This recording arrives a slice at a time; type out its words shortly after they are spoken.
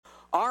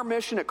Our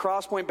mission at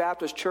Crosspoint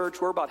Baptist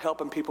Church, we're about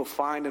helping people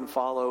find and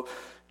follow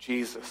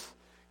Jesus.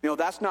 You know,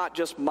 that's not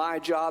just my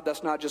job.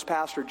 That's not just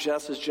Pastor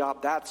Jess's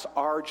job. That's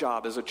our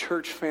job as a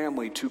church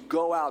family to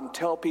go out and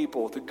tell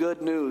people the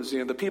good news. You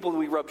know, the people that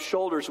we rub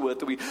shoulders with,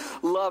 that we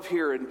love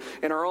here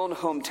in our own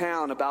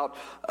hometown, about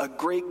a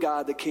great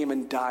God that came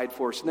and died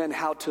for us, and then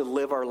how to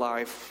live our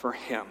life for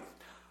Him.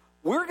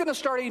 We're going to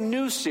start a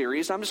new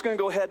series. I'm just going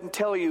to go ahead and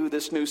tell you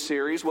this new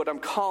series, what I'm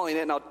calling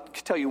it, and I'll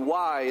tell you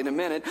why in a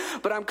minute.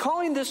 But I'm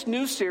calling this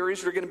new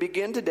series we're going to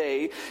begin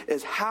today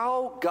is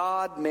How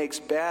God Makes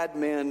Bad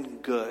Men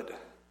Good,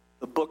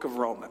 the book of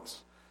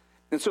Romans.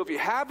 And so if you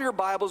have your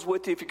Bibles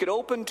with you, if you could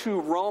open to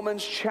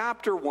Romans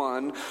chapter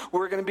 1,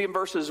 we're going to be in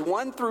verses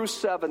 1 through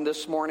 7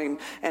 this morning,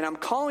 and I'm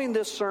calling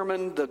this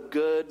sermon The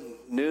Good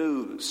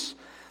News.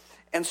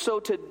 And so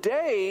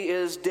today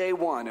is day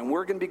 1, and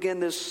we're going to begin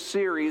this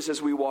series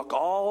as we walk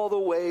all the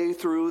way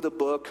through the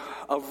book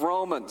of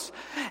Romans.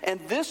 And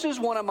this is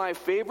one of my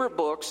favorite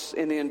books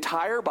in the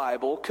entire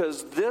Bible,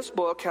 because this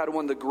book had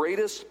one of the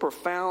greatest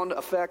profound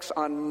effects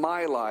on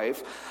my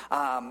life.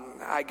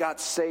 I got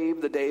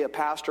saved the day a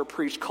pastor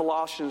preached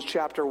Colossians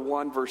chapter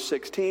 1, verse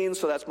 16,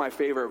 so that's my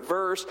favorite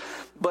verse.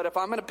 But if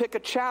I'm going to pick a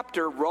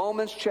chapter,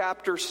 Romans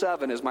chapter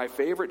 7 is my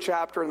favorite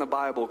chapter in the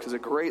Bible, because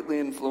it greatly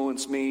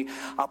influenced me.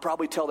 I'll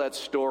probably tell that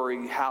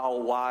story, how,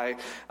 why,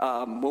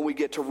 when we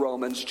get to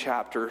Romans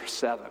chapter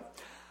 7.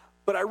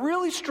 But I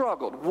really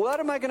struggled. What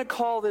am I going to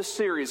call this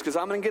series? Because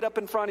I'm going to get up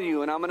in front of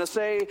you and I'm going to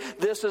say,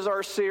 this is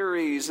our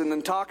series, and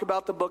then talk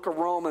about the book of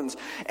Romans.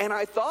 And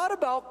I thought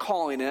about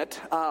calling it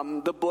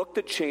the book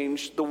that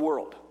changed the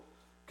world.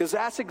 Because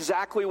that's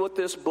exactly what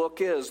this book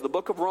is. The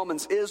book of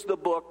Romans is the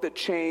book that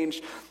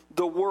changed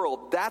the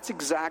world. That's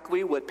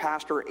exactly what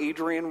Pastor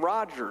Adrian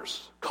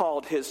Rogers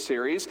called his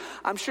series.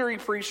 I'm sure he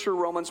preached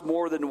through Romans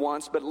more than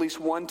once, but at least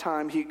one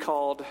time he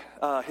called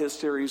his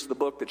series the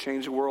book that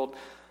changed the world.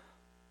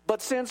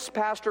 But since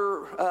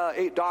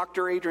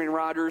Dr. Adrian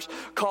Rogers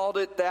called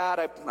it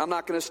that, I'm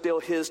not going to steal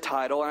his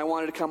title, and I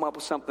wanted to come up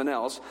with something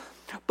else.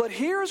 But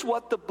here's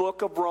what the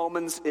book of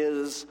Romans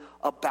is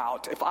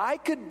about. If I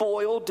could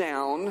boil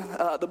down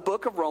the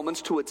book of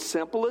Romans to its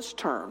simplest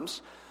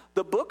terms,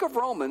 the book of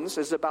Romans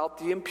is about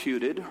the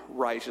imputed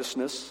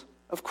righteousness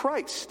of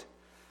Christ.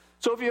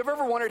 So if you've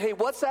ever wondered, hey,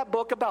 what's that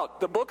book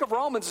about? The book of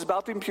Romans is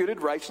about the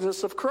imputed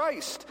righteousness of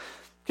Christ.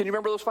 Can you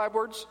remember those 5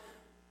 words?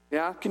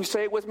 Yeah? Can you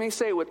say it with me?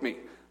 Say it with me.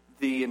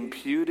 The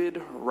imputed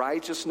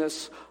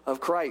righteousness of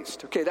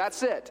Christ. Okay,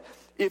 that's it.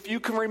 If you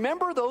can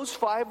remember those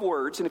 5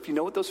 words, and if you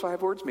know what those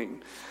 5 words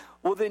mean,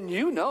 well, then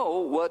you know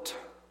what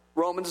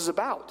Romans is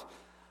about.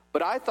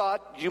 But I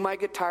thought you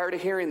might get tired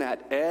of hearing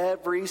that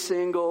every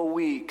single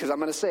week, because I'm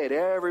going to say it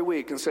every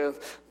week. And so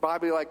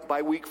probably like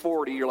by week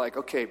 40, you're like,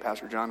 okay,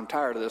 Pastor John, I'm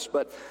tired of this.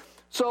 But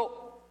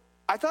so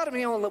I thought of,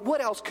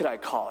 what else could I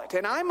call it?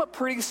 And I'm a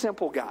pretty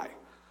simple guy.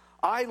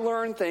 I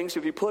learn things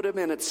if you put them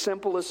in its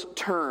simplest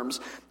terms.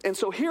 And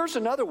so here's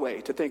another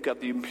way to think of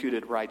the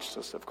imputed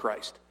righteousness of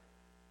Christ.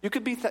 It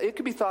could be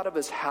thought of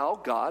as how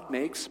God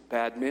makes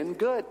bad men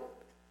good.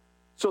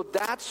 So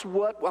that's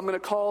what I'm going to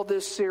call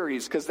this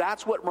series, because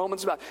that's what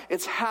Romans is about.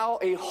 It's how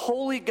a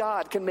holy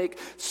God can make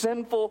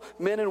sinful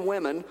men and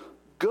women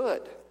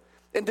good.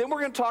 And then we're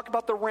going to talk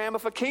about the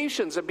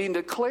ramifications of being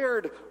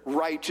declared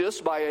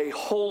righteous by a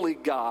holy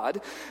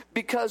God.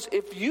 Because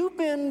if you've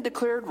been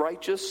declared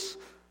righteous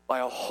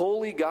by a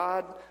holy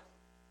God,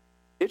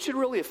 it should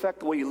really affect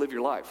the way you live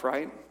your life,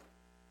 right?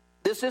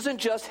 This isn't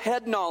just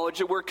head knowledge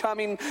that we're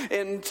coming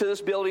into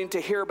this building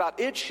to hear about.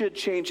 It should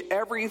change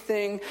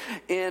everything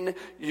in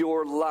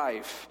your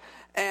life.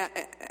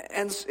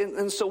 And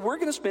so we're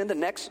going to spend the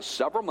next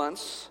several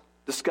months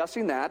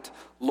discussing that,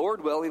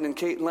 Lord willing,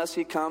 and unless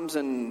He comes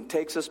and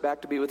takes us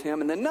back to be with Him.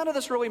 And then none of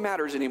this really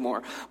matters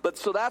anymore. But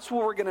so that's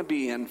what we're going to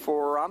be in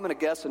for, I'm going to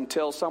guess,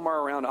 until somewhere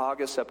around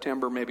August,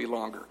 September, maybe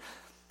longer.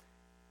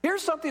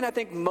 Here's something I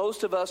think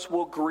most of us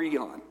will agree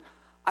on.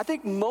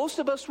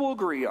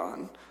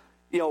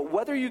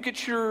 Whether you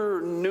get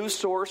your news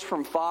source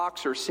from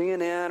Fox or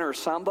CNN or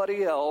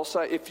somebody else,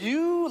 if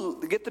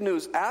you get the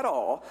news at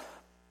all,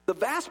 the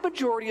vast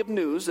majority of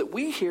news that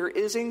we hear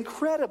is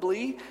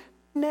incredibly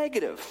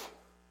negative.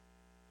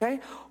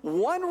 Okay?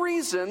 One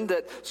reason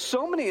that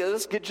so many of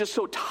us get just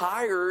so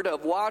tired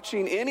of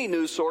watching any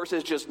news source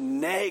is just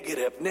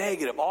negative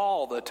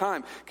all the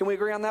time. Can we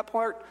agree on that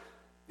part?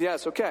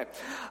 Yes, okay.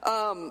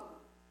 I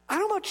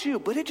don't know about you,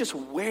 but it just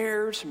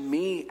wears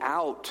me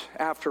out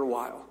after a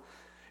while.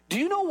 Do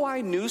you know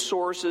why news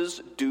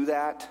sources do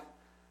that?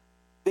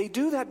 They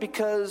do that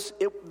because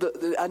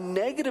a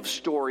negative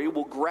story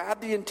will grab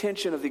the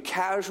attention of the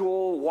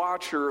casual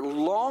watcher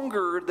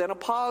longer than a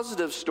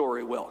positive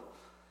story will.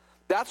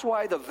 That's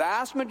why the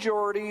vast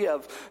majority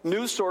of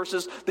news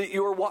sources that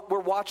we're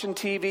watching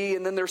TV,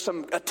 and then there's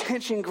some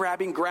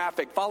attention-grabbing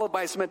graphic followed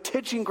by some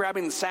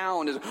attention-grabbing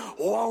sound, is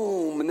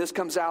whoa, and this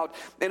comes out,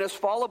 and it's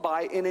followed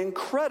by an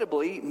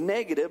incredibly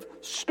negative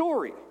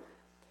story.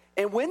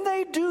 And when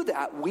they do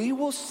that, we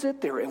will sit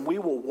there and we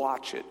will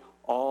watch it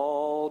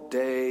all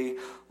day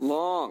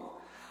long.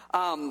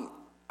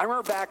 I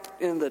remember back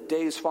in the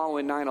days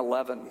following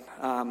 9/11,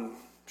 I'm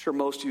sure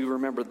most of you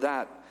remember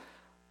that,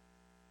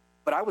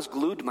 but I was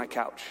glued to my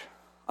couch.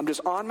 I'm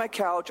just on my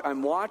couch,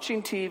 I'm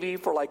watching TV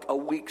for like a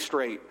week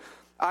straight.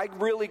 I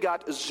really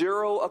got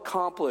zero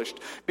accomplished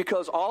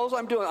because all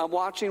I'm doing, I'm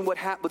watching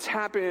what's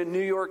happening in New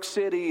York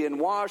City and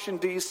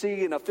Washington,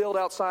 D.C., and a field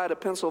outside of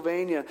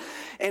Pennsylvania.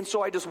 And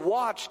so I just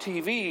watched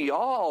TV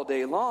all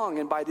day long,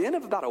 and by the end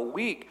of about a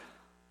week,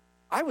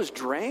 I was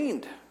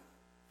drained.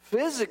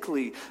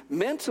 Physically,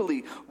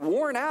 mentally,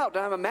 worn out.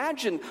 And I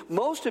imagine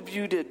most of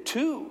you did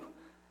too.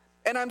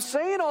 And I'm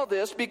saying all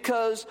this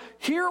because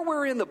here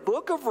we're in the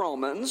book of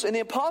Romans, and the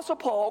Apostle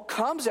Paul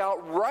comes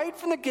out right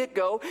from the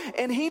get-go,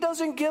 and he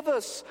doesn't give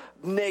us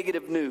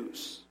negative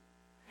news.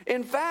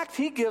 In fact,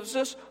 he gives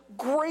us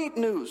great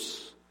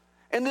news.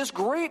 And this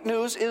great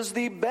news is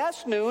the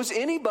best news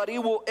anybody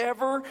will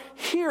ever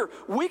hear.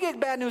 We get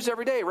bad news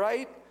every day,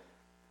 right?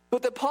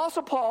 But the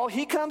Apostle Paul,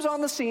 he comes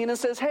on the scene and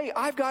says, hey,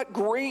 I've got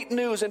great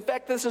news. In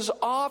fact, this is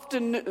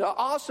often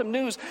awesome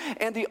news.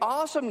 And the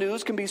awesome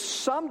news can be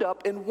summed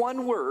up in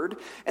one word,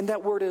 and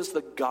that word is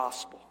the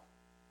gospel.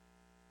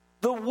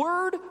 The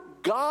word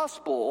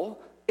gospel,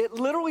 it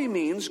literally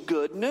means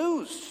good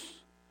news.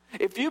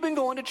 If you've been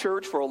going to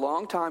church for a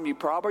long time, you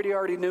probably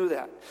already knew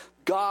that.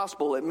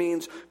 Gospel, it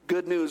means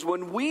good news.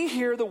 When we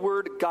hear the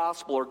word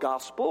gospel or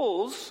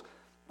gospels,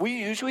 we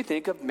usually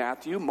think of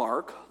Matthew,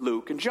 Mark,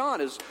 Luke, and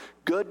John as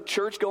good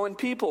church-going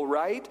people,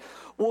 right?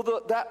 Well,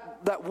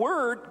 that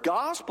word,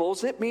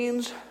 gospels, it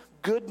means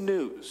good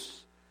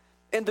news.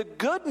 And the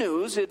good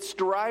news, it's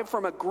derived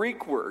from a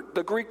Greek word.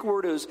 The Greek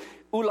word is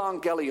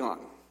euangelion. I'm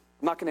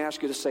not going to ask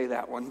you to say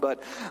that one,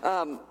 but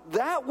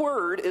that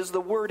word is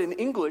the word in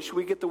English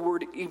we get the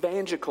word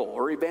evangelical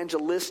or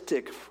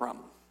evangelistic from.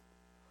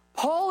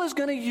 Paul is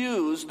going to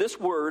use this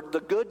word,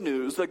 the good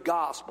news, the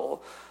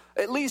gospel,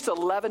 at least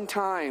 11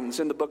 times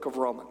in the book of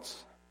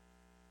Romans.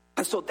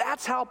 And so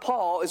that's how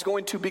Paul is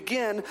going to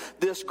begin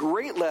this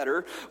great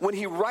letter when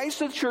he writes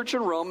to the church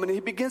in Rome, and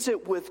he begins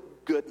it with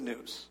good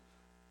news.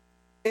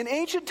 In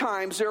ancient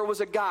times, there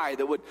was a guy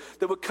that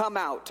would come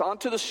out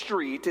onto the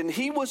street, and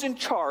he was in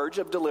charge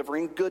of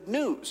delivering good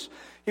news.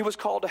 He was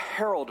called a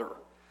heralder.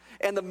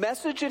 And the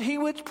message that he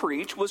would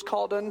preach was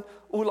called an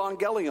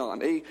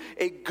euangelion,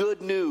 a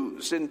good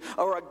news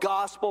or a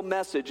gospel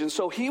message. And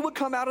so he would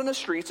come out in the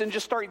streets and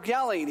just start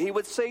yelling. He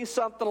would say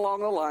something along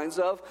the lines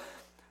of,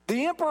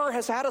 the emperor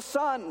has had a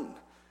son.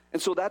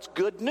 And so that's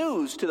good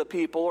news to the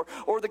people.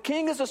 Or the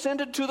king has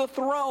ascended to the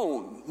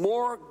throne.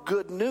 More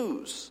good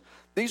news.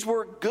 These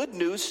were good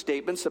news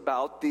statements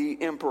about the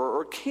emperor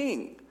or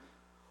king.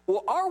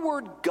 Well, our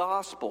word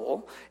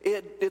gospel,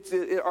 it's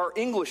our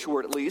English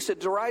word at least, it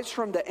derives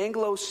from the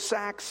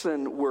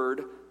Anglo-Saxon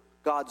word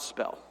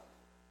Godspell.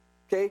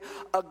 Okay?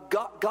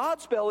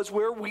 Godspell is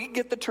where we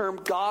get the term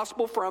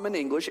gospel from in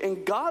English,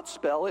 and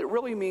Godspell, it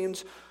really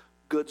means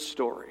good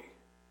story.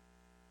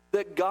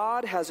 That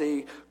God has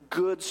a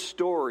good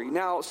story.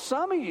 Now,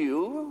 some of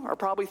you are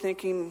probably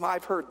thinking,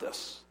 I've heard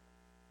this.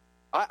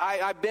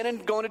 I've been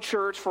going to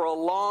church for a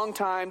long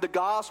time. The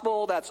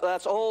gospel,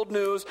 that's old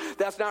news.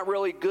 That's not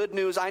really good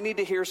news. I need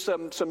to hear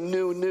some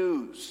new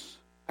news,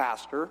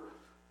 Pastor.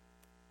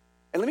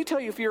 And let me tell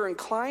you, if you're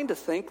inclined to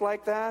think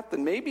like that,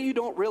 then maybe you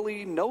don't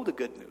really know the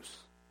good news.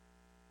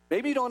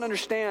 Maybe you don't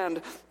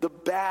understand the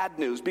bad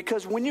news.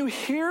 Because when you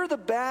hear the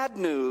bad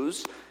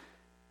news,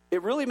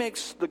 it really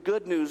makes the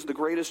good news the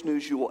greatest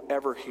news you will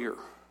ever hear.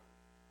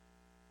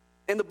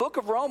 In the book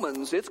of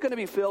Romans, it's going to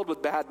be filled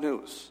with bad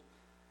news.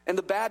 And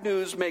the bad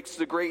news makes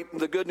the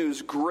good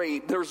news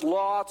great. There's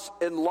lots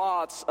and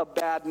lots of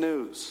bad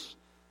news.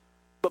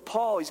 But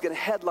Paul, he's going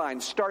to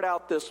start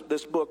out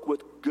this book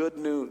with good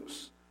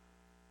news.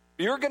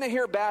 You're going to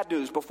hear bad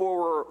news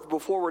before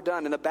we're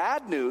done. And the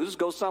bad news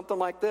goes something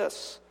like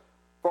this.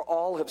 For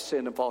all have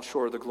sinned and fall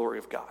short of the glory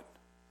of God.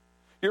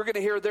 You're going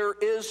to hear there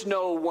is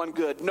no one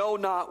good, no,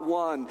 not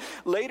one.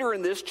 Later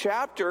in this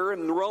chapter,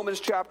 in Romans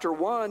chapter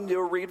 1,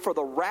 you'll read, for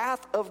the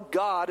wrath of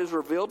God is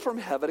revealed from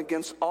heaven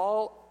against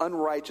all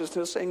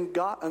unrighteousness and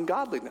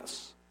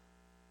ungodliness.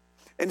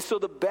 And so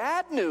the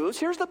bad news,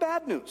 here's the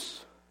bad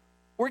news.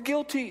 We're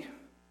guilty.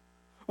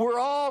 We're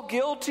all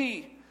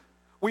guilty.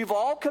 We've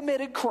all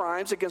committed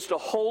crimes against a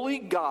holy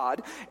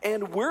God,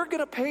 and we're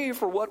going to pay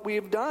for what we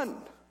have done.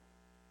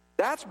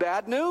 That's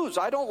bad news.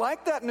 I don't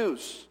like that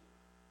news.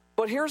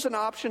 But here's an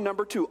option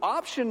number 2.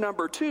 Option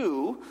number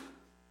 2,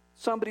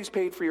 somebody's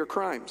paid for your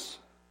crimes.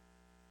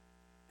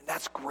 And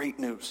that's great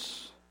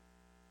news.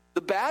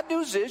 The bad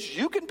news is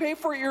you can pay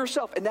for it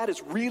yourself. And that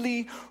is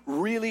really,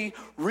 really,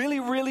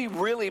 really, really,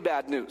 really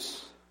bad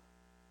news.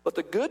 But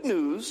the good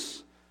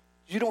news,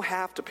 you don't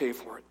have to pay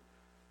for it.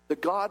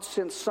 That God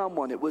sent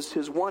someone, it was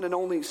his one and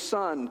only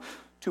Son,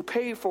 to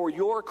pay for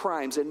your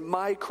crimes and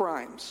my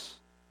crimes.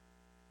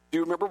 Do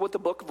you remember what the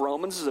book of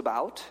Romans is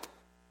about?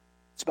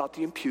 It's about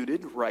the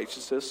imputed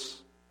righteousness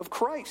of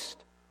Christ,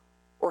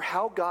 or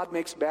how God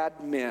makes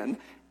bad men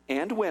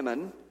and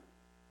women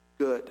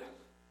good.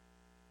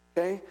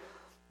 Okay?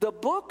 The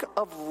book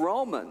of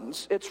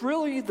Romans, it's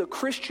really the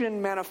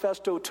Christian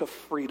manifesto to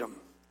freedom.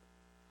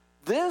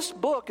 This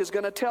book is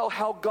going to tell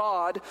how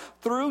God,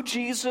 through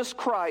Jesus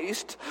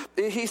Christ,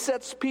 he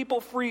sets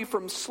people free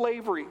from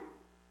slavery.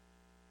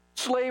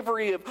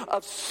 Slavery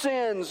of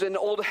sins and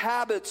old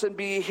habits and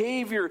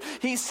behavior.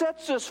 He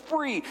sets us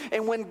free.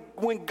 And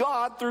when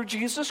God, through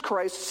Jesus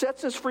Christ,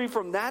 sets us free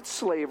from that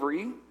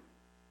slavery,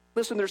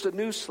 listen, there's a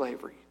new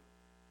slavery.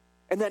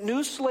 And that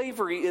new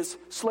slavery is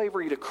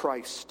slavery to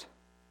Christ.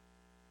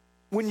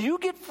 When you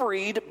get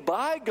freed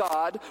by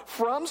God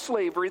from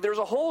slavery, there's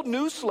a whole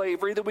new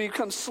slavery that we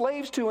become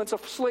slaves to, and it's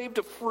a slave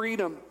to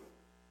freedom.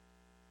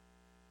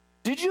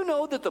 Did you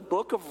know that the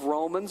book of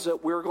Romans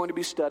that we're going to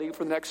be studying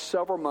for the next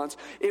several months,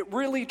 it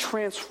really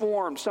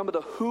transformed some of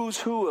the who's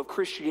who of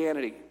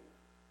Christianity?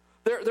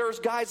 There's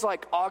guys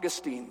like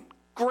Augustine,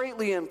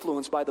 greatly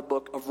influenced by the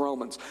book of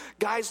Romans.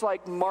 Guys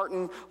like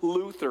Martin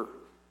Luther.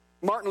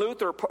 Martin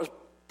Luther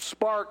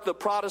sparked the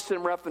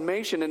Protestant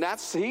Reformation, and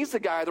he's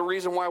the guy, the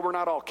reason why we're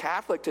not all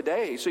Catholic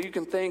today. So you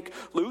can thank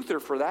Luther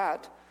for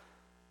that.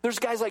 There's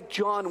guys like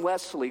John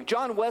Wesley.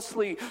 John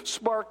Wesley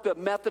sparked the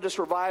Methodist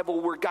revival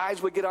where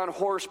guys would get on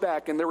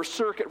horseback and there were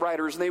circuit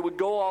riders and they would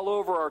go all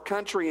over our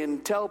country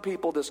and tell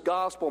people this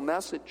gospel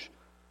message.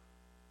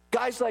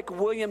 Guys like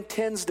William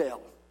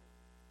Tyndale.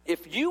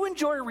 If you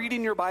enjoy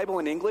reading your Bible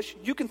in English,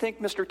 you can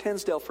thank Mr.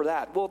 Tyndale for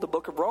that. Well, the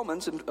book of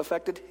Romans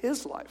affected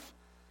his life.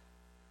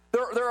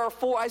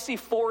 I see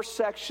four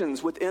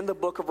sections within the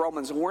book of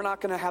Romans, and we're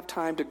not going to have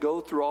time to go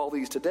through all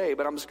these today,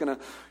 but I'm just going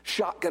to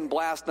shotgun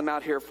blast them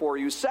out here for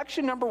you.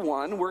 Section number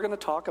 1, we're going to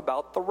talk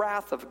about the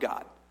wrath of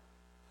God.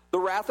 The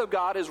wrath of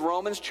God is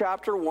Romans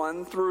chapter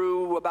 1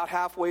 through about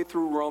halfway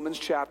through Romans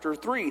chapter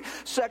 3.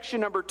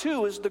 Section number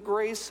 2 is the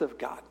grace of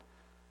God.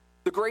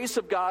 The grace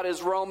of God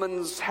is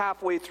Romans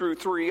halfway through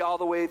 3, all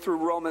the way through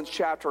Romans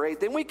chapter 8.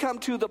 Then we come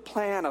to the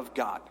plan of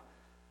God.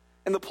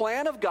 And the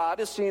plan of God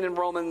is seen in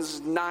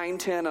Romans 9,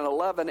 10, and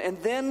 11. And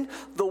then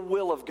the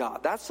will of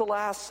God. That's the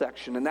last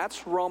section. And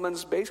that's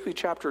Romans basically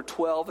chapter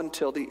 12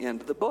 until the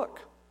end of the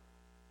book.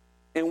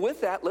 And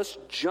with that, let's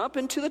jump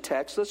into the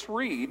text. Let's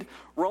read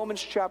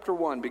Romans chapter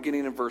 1,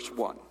 beginning in verse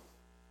 1.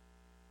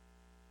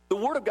 The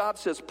Word of God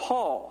says,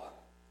 Paul,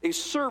 a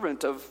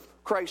servant of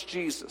Christ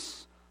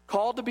Jesus,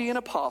 called to be an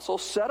apostle,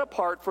 set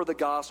apart for the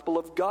gospel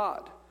of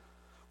God,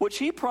 which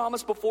he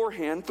promised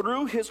beforehand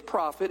through his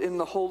prophet in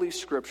the Holy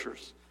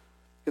Scriptures,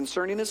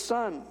 concerning his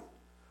Son,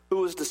 who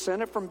was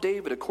descended from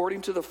David according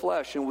to the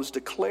flesh, and was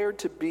declared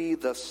to be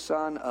the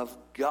Son of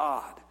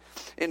God,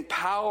 in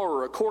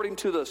power according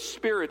to the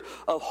Spirit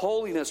of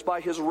holiness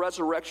by his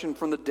resurrection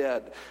from the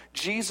dead,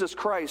 Jesus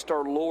Christ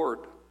our Lord,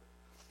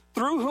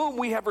 through whom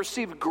we have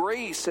received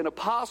grace and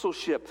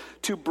apostleship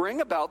to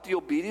bring about the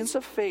obedience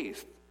of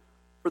faith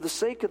for the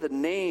sake of the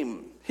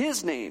name,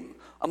 his name,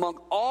 among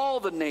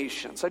all the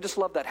nations. I just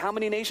love that. How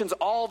many nations?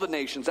 All the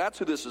nations. That's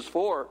who this is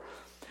for.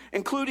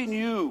 Including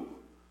you,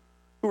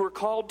 who are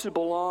called to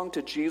belong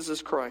to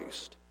Jesus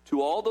Christ,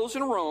 to all those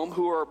in Rome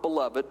who are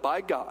beloved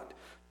by God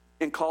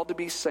and called to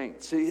be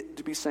saints.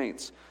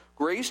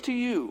 Grace to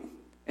you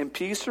and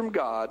peace from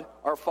God,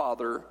 our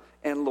Father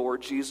and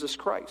Lord Jesus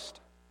Christ.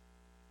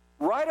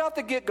 Right off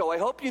the get-go, I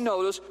hope you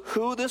notice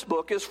who this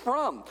book is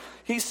from.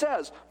 He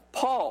says,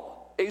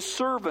 Paul, a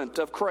servant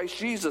of Christ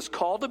Jesus,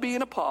 called to be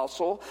an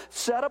apostle,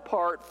 set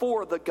apart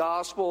for the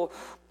gospel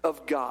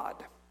of God.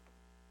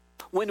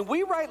 When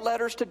we write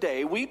letters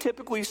today, we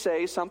typically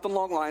say something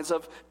along the lines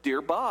of,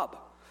 Dear Bob,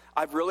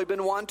 I've really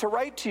been wanting to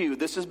write to you.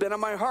 This has been on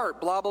my heart.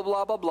 Blah, blah,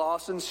 blah, blah, blah.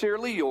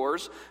 Sincerely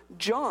yours,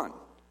 John.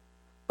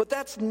 But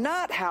that's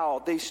not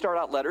how they start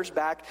out letters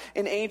back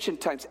in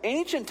ancient times.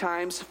 Ancient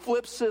times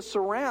flips this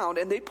around,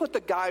 and they put the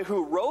guy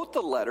who wrote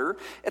the letter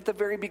at the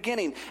very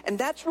beginning. And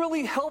that's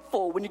really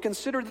helpful when you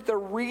consider that they're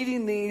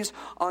reading these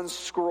on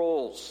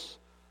scrolls.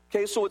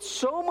 Okay, so it's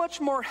so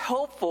much more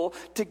helpful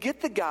to get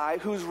the guy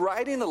who's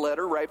writing the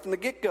letter right from the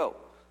get-go.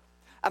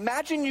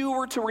 Imagine you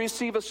were to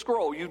receive a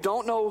scroll. You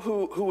don't know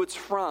who it's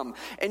from.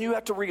 And you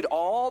have to read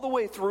all the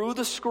way through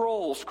the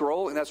scroll,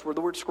 and that's where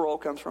the word scroll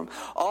comes from,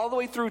 all the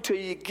way through till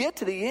you get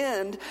to the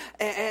end,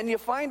 and you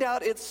find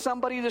out it's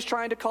somebody that's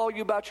trying to call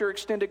you about your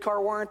extended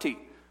car warranty.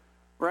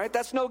 Right?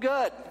 That's no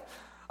good.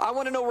 I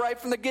want to know right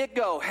from the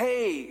get-go,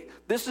 hey,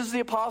 this is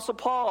the Apostle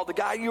Paul, the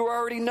guy you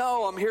already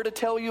know. I'm here to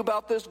tell you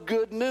about this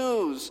good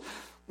news.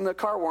 And the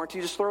car warranty,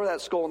 you just throw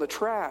that skull in the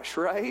trash,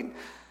 right?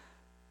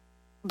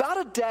 About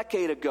a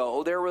decade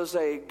ago, there was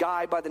a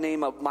guy by the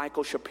name of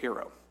Michael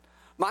Shapiro.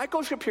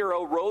 Michael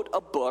Shapiro wrote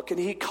a book, and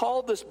he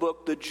called this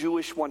book The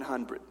Jewish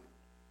 100.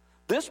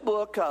 This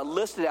book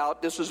listed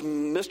out, this was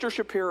Mr.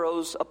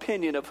 Shapiro's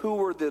opinion of who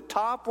were the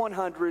top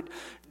 100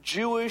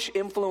 Jewish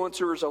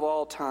influencers of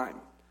all time.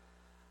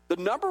 The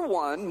number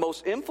one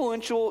most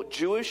influential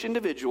Jewish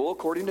individual,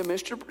 according to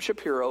Mr.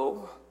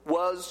 Shapiro,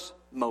 was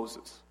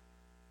Moses.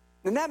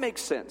 And that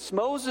makes sense.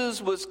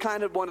 Moses was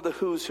kind of one of the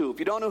who's who. If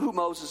you don't know who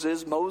Moses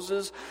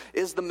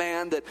is the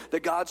man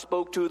that God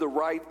spoke to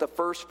write the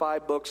first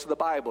 5 books of the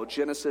Bible.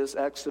 Genesis,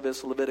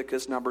 Exodus,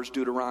 Leviticus, Numbers,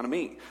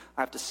 Deuteronomy.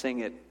 I have to sing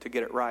it to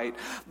get it right.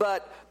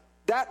 But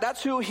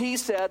that's who he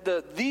said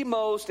the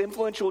most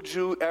influential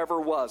Jew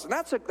ever was. And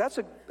that's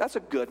a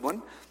good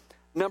one.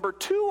 Number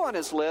 2 on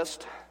his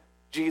list,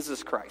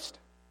 Jesus Christ.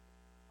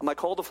 I'm like,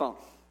 hold the phone.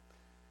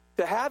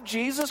 To have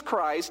Jesus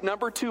Christ,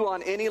 number 2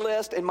 on any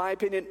list, in my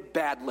opinion,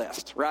 bad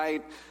list,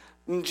 right?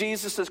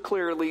 Jesus is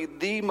clearly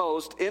the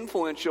most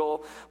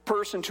influential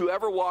person to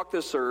ever walk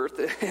this earth.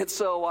 And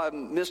so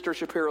Mr.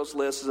 Shapiro's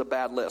list is a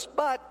bad list.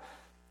 But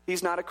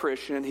he's not a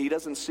Christian. He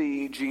doesn't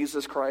see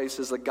Jesus Christ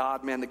as the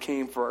God-man that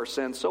came for our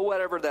sins. So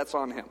whatever, that's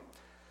on him.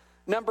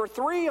 Number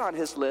 3 on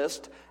his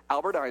list,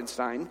 Albert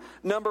Einstein.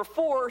 Number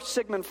 4,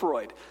 Sigmund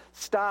Freud.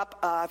 Stop.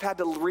 I've had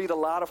to read a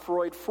lot of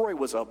Freud. Freud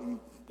was a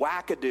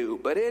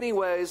wackadoo. But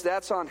anyways,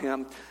 that's on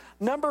him.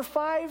 Number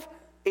 5,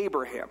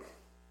 Abraham,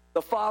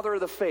 the father of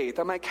the faith.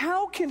 I'm like,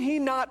 how can he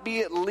not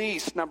be at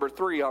least number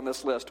 3 on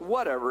this list?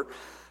 Whatever.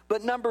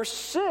 But number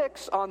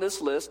 6 on this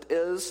list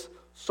is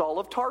Saul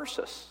of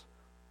Tarsus.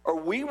 Or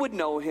we would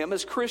know him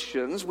as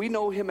Christians. We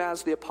know him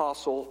as the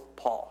Apostle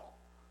Paul.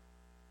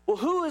 Well,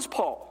 who is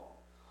Paul?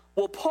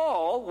 Well,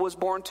 Paul was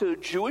born to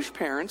Jewish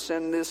parents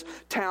in this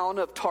town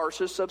of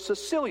Tarsus of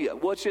Cilicia,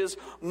 which is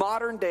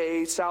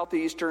modern-day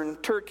southeastern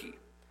Turkey.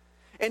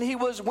 And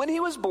when he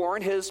was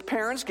born, his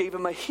parents gave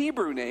him a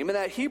Hebrew name, and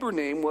that Hebrew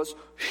name was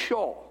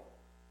Shaul.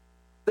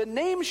 The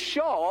name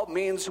Shaul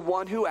means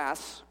one who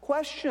asks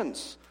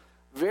questions.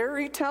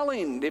 Very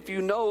telling if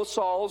you know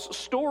Saul's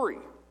story.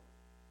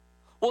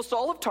 Well,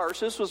 Saul of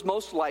Tarsus was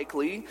most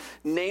likely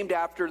named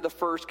after the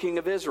first king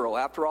of Israel.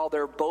 After all,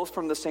 they're both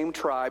from the same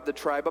tribe, the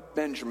tribe of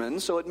Benjamin,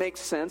 so it makes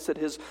sense that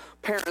his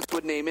parents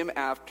would name him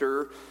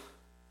after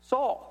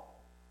Saul.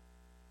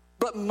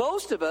 But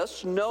most of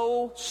us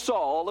know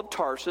Saul of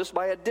Tarsus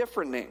by a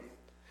different name.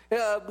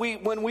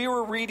 When we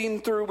were going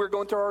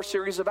through our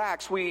series of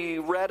Acts, we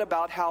read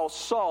about how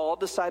Saul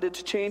decided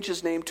to change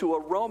his name to a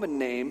Roman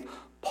name,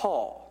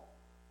 Paul.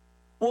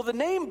 Well, the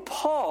name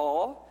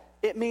Paul,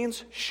 it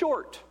means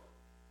short.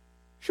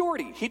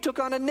 Shorty. He took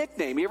on a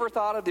nickname. You ever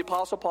thought of the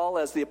Apostle Paul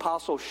as the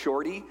Apostle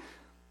Shorty?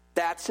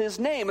 That's his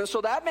name. And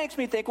so that makes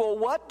me think, well,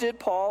 what did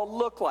Paul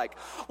look like?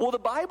 Well, the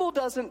Bible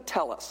doesn't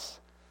tell us.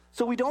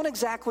 So we don't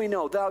exactly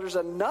know. Now, there's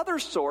another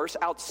source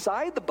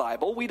outside the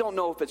Bible. We don't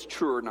know if it's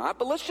true or not.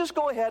 But let's just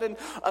go ahead and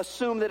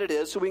assume that it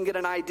is so we can get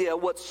an idea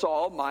what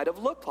Saul might have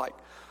looked like.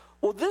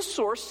 Well, this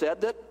source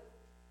said that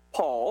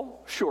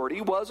Paul,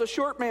 Shorty, was a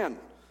short man.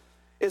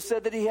 It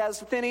said that he has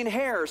thinning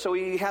hair, so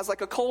he has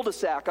like a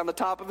cul-de-sac on the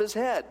top of his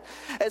head.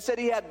 It said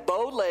he had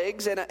bowed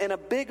legs and a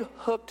big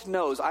hooked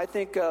nose. I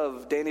think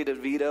of Danny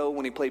DeVito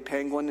when he played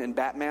Penguin in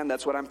Batman.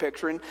 That's what I'm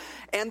picturing.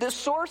 And this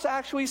source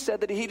actually said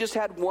that he just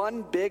had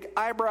one big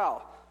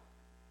eyebrow.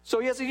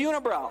 So he has a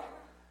unibrow.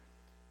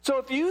 So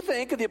if you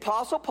think of the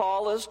Apostle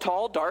Paul as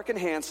tall, dark, and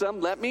handsome,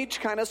 let me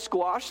kind of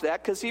squash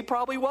that because he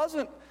probably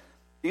wasn't.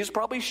 He was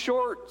probably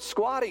short,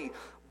 squatty,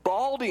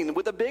 balding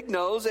with a big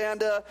nose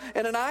and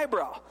an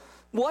eyebrow.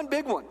 One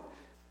big one.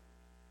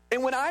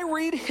 And when I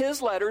read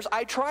his letters,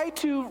 I try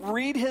to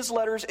read his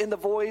letters in the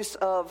voice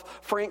of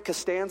Frank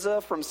Costanza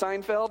from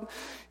Seinfeld.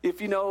 If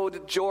you know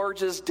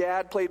George's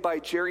dad, played by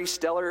Jerry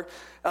Stiller.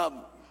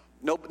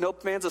 No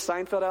fans of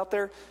Seinfeld out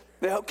there?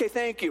 Okay,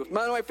 thank you.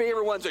 One of my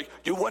favorite ones are,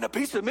 you want a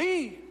piece of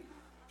me?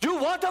 You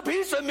want a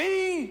piece of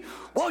me?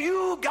 Well,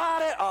 you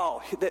got it.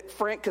 Oh, that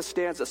Frank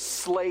Costanza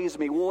slays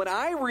me. When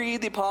I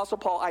read the Apostle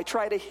Paul, I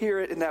try to hear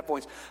it in that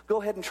voice.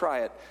 Go ahead and try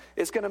it.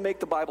 It's going to make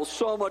the Bible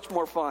so much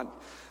more fun.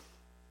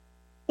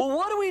 Well,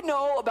 what do we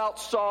know about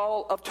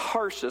Saul of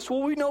Tarsus?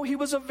 Well, we know he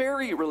was a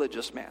very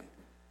religious man.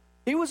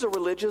 He was a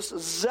religious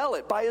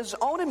zealot. By his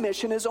own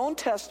admission, his own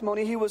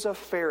testimony, he was a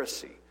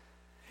Pharisee.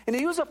 And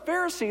he was a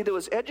Pharisee that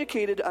was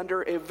educated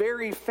under a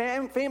very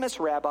famous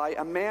rabbi,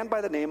 a man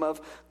by the name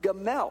of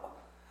Gamaliel.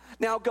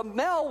 Now,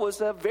 Gamaliel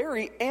was a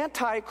very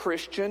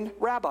anti-Christian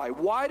rabbi.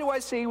 Why do I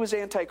say he was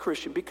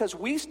anti-Christian? Because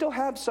we still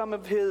have some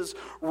of his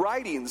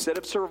writings that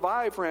have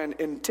survived from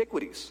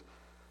antiquities.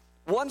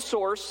 One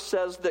source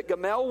says that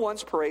Gamaliel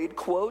once prayed,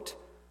 quote,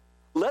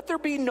 "Let there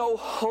be no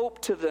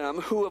hope to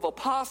them who have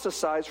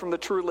apostatized from the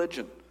true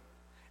religion.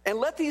 And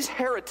let these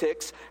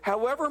heretics,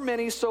 however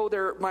many so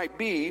there might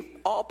be,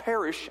 all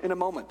perish in a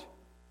moment."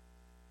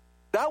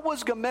 That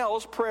was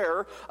Gamaliel's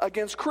prayer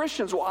against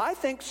Christians. Well, I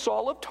think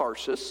Saul of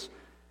Tarsus,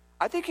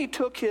 I think he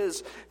took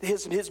his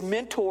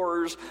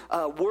mentor's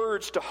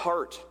words to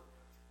heart.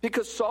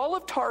 Because Saul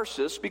of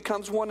Tarsus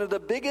becomes one of the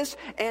biggest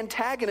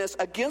antagonists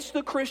against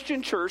the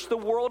Christian church the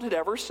world had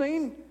ever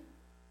seen.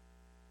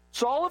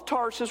 Saul of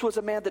Tarsus was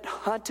a man that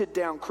hunted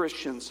down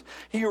Christians.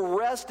 He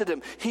arrested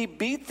them. He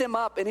beat them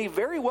up. And he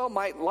very well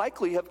might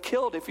likely have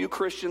killed a few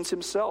Christians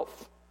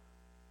himself.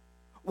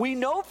 We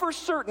know for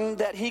certain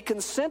that he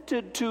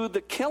consented to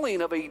the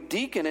killing of a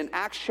deacon in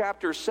Acts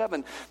chapter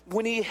 7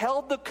 when he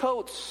held the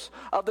coats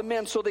of the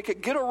men so they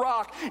could get a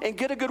rock and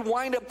get a good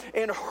wind-up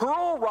and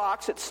hurl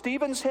rocks at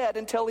Stephen's head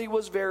until he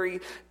was very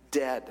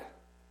dead.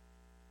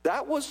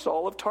 That was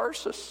Saul of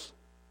Tarsus.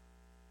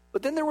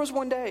 But then there was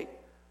one day.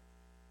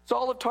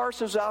 Saul of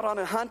Tarsus is out on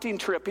a hunting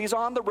trip. He's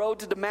on the road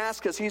to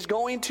Damascus. He's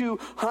going to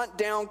hunt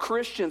down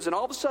Christians. And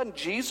all of a sudden,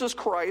 Jesus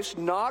Christ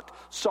knocked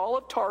Saul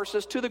of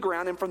Tarsus to the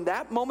ground. And from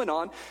that moment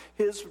on,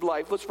 his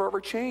life was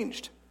forever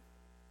changed.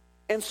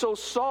 And so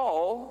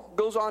Saul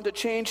goes on to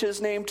change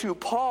his name to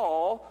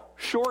Paul,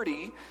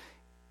 Shorty,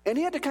 and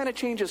he had to kind of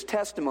change his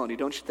testimony,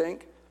 don't you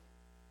think?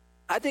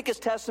 I think his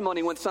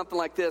testimony went something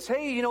like this.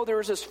 Hey, there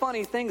was this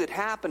funny thing that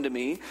happened to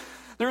me.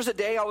 There was a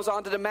day I was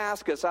on to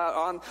Damascus.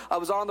 I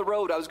was on the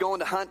road. I was going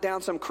to hunt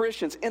down some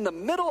Christians. In the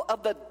middle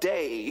of the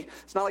day,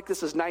 it's not like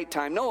this is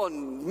nighttime. No,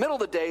 in the middle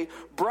of the day,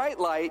 bright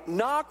light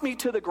knocked me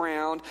to the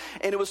ground,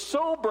 and it was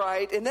so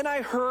bright. And then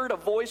I heard a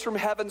voice from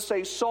heaven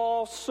say,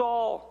 Saul,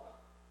 Saul,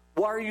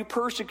 why are you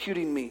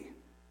persecuting me?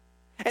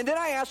 And then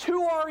I asked,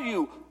 who are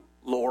you,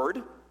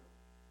 Lord?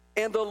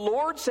 And the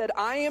Lord said,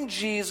 I am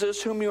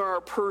Jesus whom you are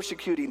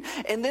persecuting.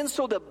 And then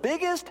so the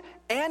biggest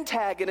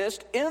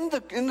antagonist in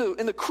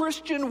the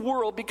Christian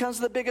world becomes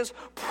the biggest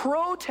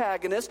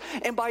protagonist.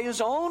 And by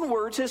his own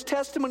words, his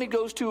testimony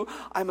goes to,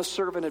 I'm a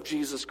servant of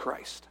Jesus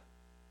Christ.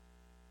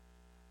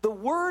 The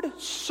word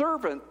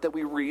servant that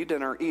we read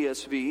in our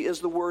ESV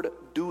is the word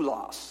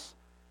doulos.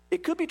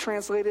 It could be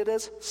translated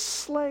as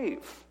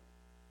slave.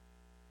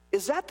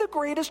 Is that the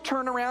greatest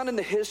turnaround in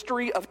the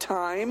history of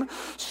time?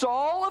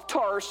 Saul of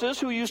Tarsus,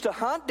 who used to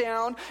hunt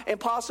down and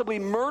possibly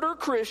murder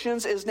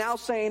Christians, is now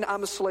saying,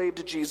 I'm a slave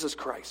to Jesus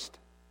Christ.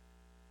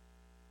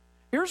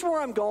 Here's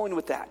where I'm going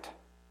with that.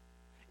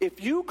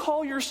 If you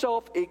call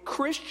yourself a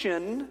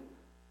Christian,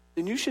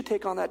 then you should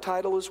take on that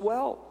title as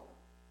well.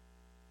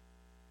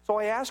 So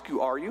I ask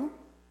you, are you?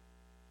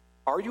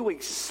 Are you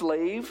a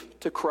slave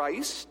to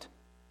Christ?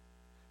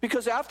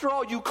 Because after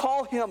all, you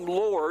call him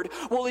Lord.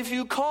 Well, if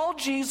you call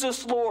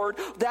Jesus Lord,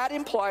 that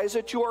implies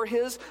that you are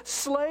his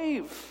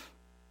slave.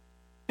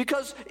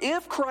 Because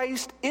if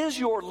Christ is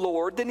your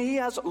Lord, then he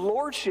has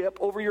lordship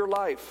over your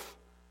life.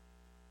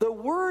 The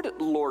word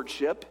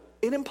lordship,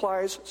 it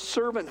implies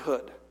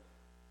servanthood.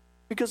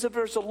 Because if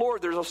there's a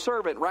Lord, there's a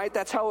servant, right?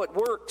 That's how it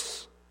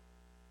works.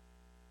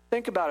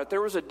 Think about it.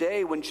 There was a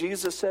day when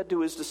Jesus said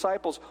to his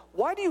disciples,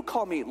 why do you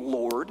call me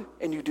Lord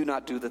and you do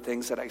not do the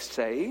things that I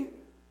say?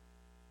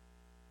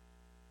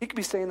 He could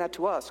be saying that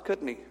to us,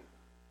 couldn't he?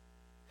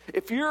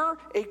 If you're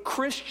a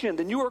Christian,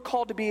 then you are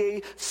called to be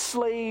a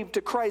slave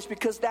to Christ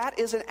because that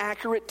is an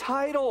accurate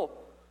title.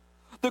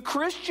 The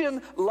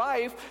Christian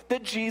life,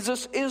 that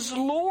Jesus is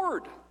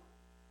Lord.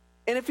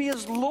 And if he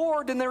is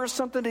Lord, then there is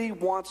something that he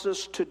wants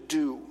us to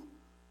do.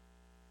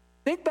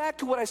 Think back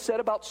to what I said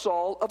about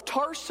Saul of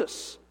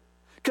Tarsus.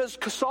 Because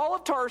Saul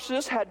of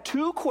Tarsus had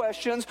two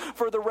questions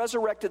for the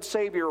resurrected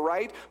Savior,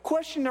 right?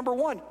 Question number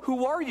one,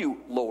 who are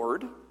you,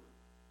 Lord?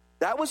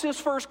 That was his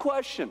first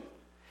question.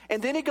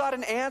 And then he got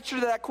an answer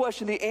to that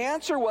question. The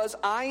answer was,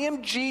 I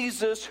am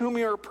Jesus whom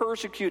you are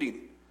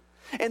persecuting.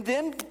 And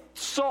then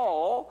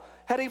Saul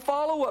had a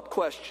follow-up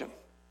question.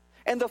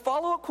 And the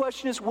follow-up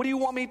question is, what do you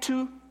want me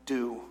to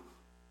do?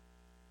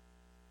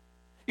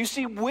 You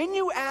see, when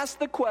you ask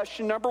the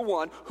question, number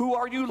one, who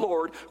are you,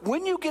 Lord?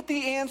 When you get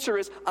the answer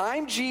is,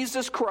 I'm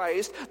Jesus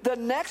Christ, the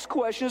next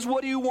question is,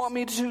 what do you want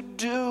me to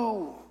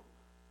do?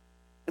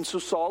 And so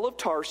Saul of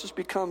Tarsus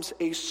becomes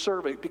a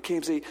servant,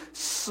 becomes a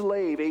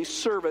slave, a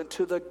servant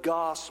to the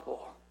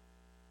gospel.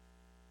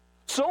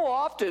 So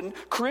often,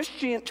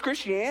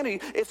 Christianity,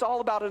 it's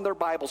all about in their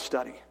Bible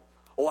study.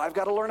 Oh, I've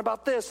got to learn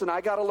about this and I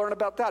got to learn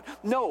about that.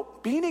 No,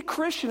 being a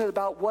Christian is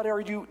about what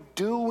are you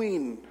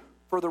doing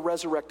for the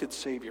resurrected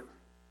Savior.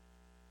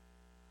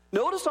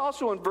 Notice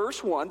also in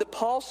verse 1 that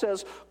Paul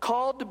says,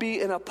 called to be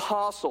an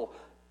apostle,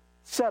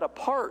 set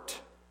apart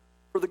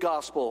for the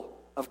gospel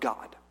of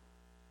God.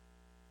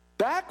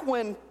 Back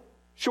when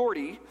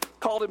Shorty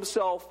called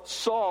himself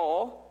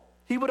Saul,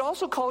 he would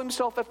also call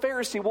himself a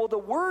Pharisee. Well, the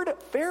word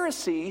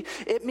Pharisee,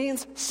 it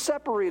means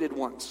separated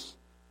ones.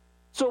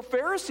 So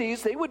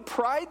Pharisees, they would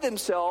pride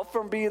themselves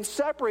from being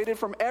separated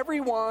from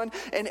everyone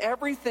and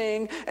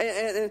everything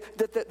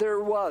that there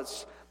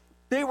was.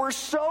 They were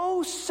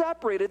so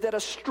separated that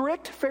a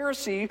strict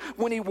Pharisee,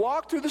 when he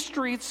walked through the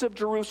streets of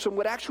Jerusalem,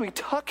 would actually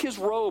tuck his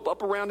robe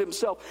up around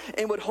himself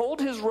and would hold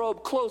his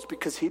robe close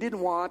because he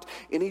didn't want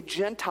any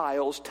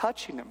Gentiles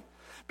touching him.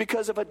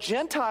 Because if a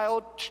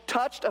Gentile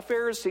touched a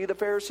Pharisee, the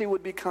Pharisee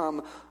would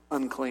become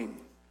unclean.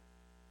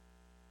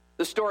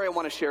 The story I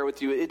want to share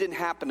with you, it didn't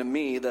happen to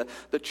me.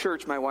 The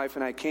church my wife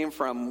and I came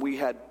from, we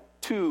had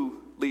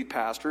two lead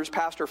pastors,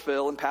 Pastor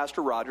Phil and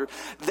Pastor Roger.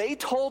 They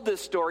told this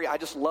story, I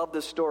just love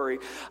this story,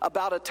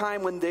 about a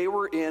time when they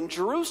were in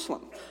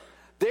Jerusalem.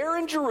 They're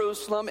in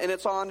Jerusalem and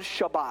it's on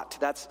Shabbat.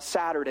 That's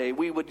Saturday.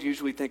 We would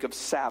usually think of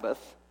Sabbath,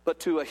 but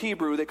to a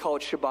Hebrew they call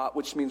it Shabbat,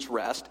 which means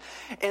rest.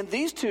 And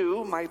these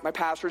two, my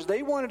pastors,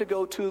 they wanted to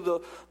go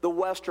to the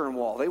Western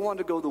Wall. They wanted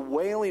to go to the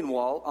Wailing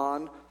Wall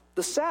on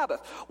the Sabbath.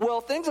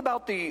 Well, things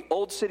about the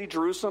old city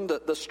Jerusalem,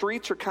 the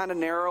streets are kind of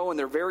narrow and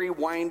they're very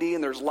windy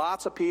and there's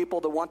lots of people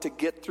that want to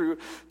get through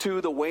to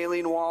the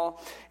Wailing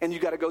Wall, and you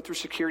got to go through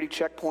security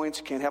checkpoints.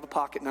 You can't have a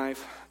pocket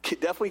knife.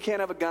 Definitely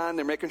can't have a gun.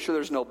 They're making sure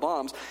there's no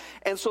bums.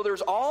 And so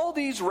there's all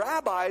these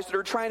rabbis that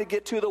are trying to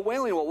get to the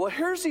Wailing Wall. Well,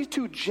 here's these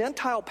two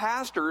Gentile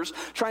pastors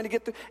trying to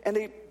get through, and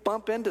they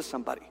bump into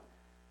somebody.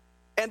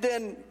 And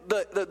then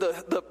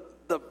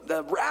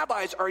the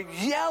rabbis are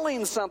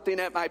yelling something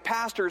at my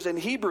pastors in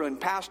Hebrew, and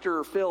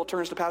Pastor Phil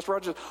turns to Pastor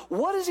Rogers.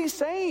 What is he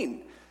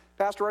saying?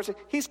 Pastor Roy said,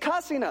 he's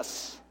cussing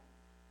us.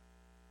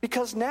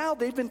 Because now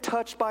they've been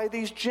touched by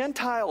these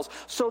Gentiles.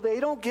 So they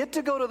don't get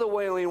to go to the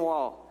Wailing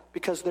Wall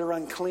because they're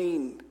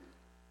unclean.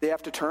 They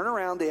have to turn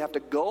around. They have to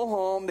go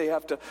home. They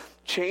have to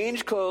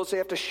change clothes. They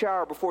have to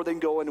shower before they can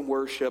go in and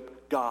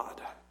worship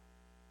God.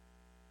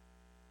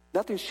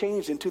 Nothing's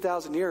changed in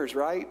 2,000 years,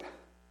 right?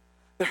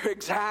 They're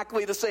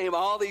exactly the same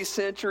all these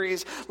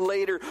centuries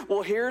later.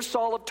 Well, here's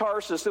Saul of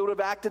Tarsus. They would have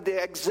acted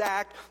the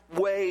exact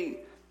way.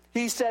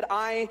 He said,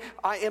 I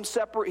am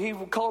separate. He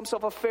would call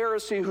himself a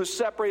Pharisee who's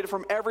separated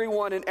from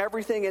everyone and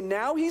everything. And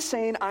now he's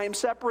saying, I am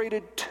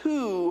separated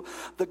to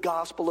the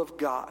gospel of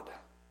God.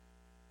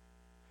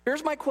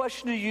 Here's my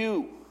question to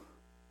you.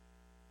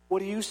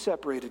 What are you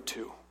separated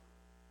to?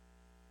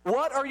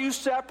 What are you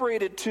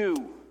separated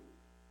to?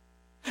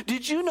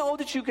 Did you know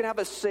that you can have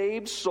a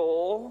saved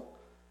soul?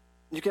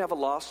 You can have a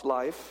lost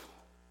life?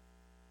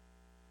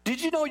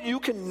 Did you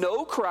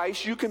know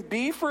Christ, you can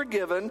be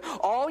forgiven,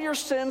 all your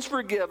sins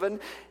forgiven,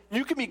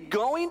 you can be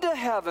going to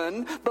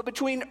heaven, but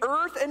between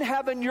earth and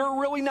heaven, you're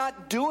really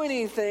not doing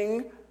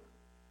anything.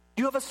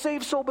 You have a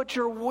saved soul, but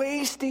you're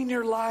wasting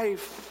your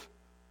life.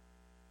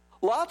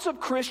 Lots of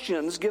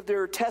Christians give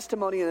their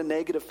testimony in a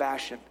negative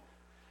fashion.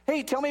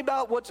 Hey, tell me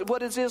about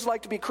what it is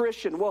like to be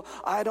Christian. Well,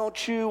 I don't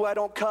chew, I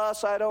don't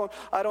cuss, I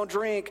don't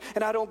drink,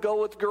 and I don't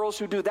go with girls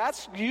who do.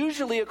 That's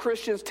usually a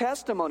Christian's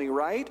testimony,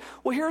 right?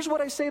 Well, here's what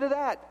I say to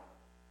that.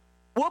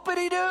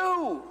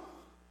 Whoopity-doo!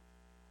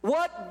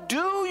 What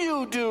do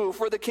you do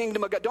for the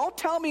kingdom of God? Don't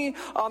tell me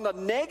on the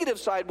negative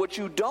side what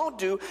you don't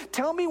do.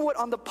 Tell me what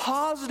on the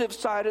positive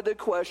side of the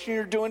question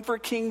you're doing for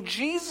King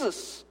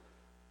Jesus.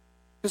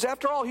 Because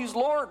after all, he's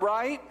Lord,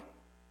 right?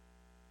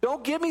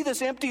 Don't give me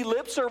this empty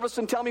lip service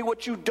and tell me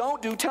what you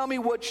don't do. Tell me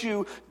what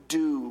you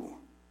do.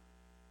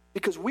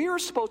 Because we are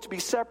supposed to be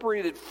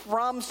separated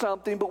from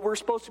something, but we're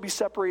supposed to be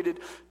separated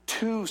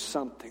to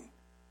something.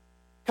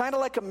 Kind of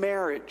like a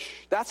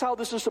marriage. That's how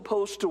this is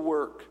supposed to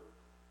work.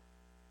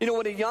 You know,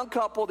 when a young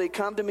couple, they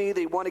come to me,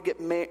 they want to get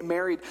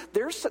married,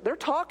 they're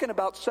talking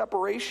about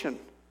separation.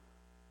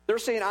 They're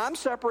saying, I'm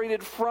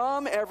separated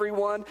from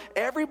everyone,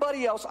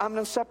 everybody else,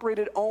 I'm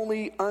separated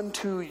only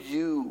unto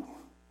you.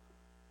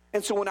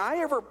 And so when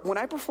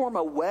I perform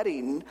a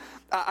wedding,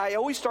 I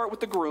always start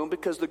with the groom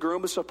because the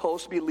groom is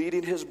supposed to be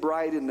leading his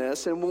bride in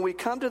this. And when we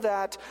come to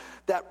that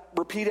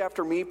repeat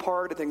after me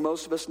part, I think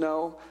most of us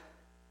know,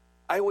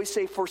 I always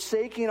say,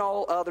 forsaking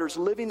all others,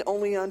 living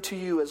only unto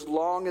you as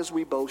long as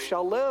we both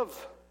shall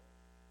live.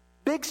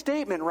 Big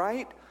statement,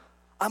 right?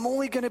 I'm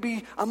only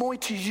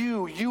to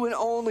you and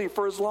only,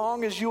 for as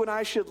long as you and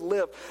I should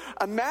live.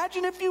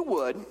 Imagine, if you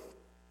would,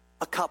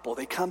 a couple,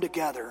 they come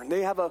together and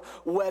they have a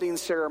wedding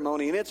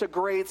ceremony, and it's a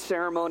great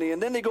ceremony,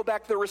 and then they go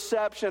back to the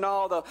reception,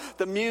 all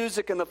the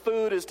music and the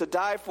food is to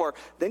die for.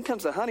 Then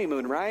comes the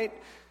honeymoon, right?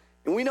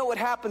 And we know what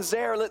happens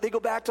there. They go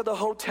back to the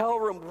hotel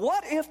room.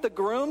 What if the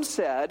groom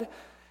said,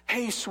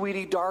 hey,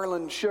 sweetie,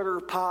 darling,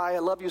 sugar pie, I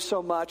love you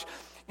so much.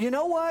 You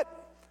know what?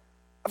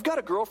 I've got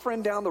a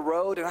girlfriend down the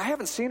road, and I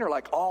haven't seen her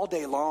like all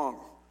day long.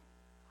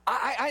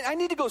 I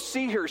need to go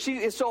see her.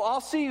 So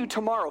I'll see you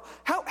tomorrow.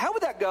 How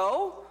would that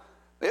go?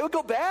 It would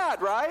go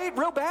bad, right?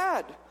 Real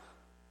bad.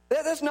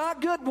 That's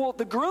not good. Well,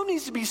 the groom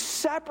needs to be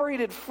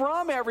separated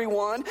from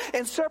everyone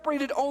and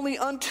separated only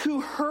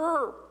unto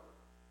her.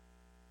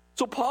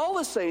 So Paul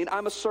is saying,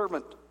 I'm a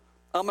servant.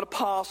 I'm an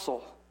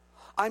apostle.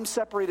 I'm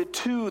separated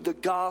to the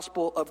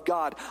gospel of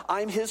God.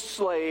 I'm his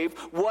slave.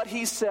 What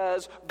he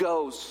says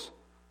goes.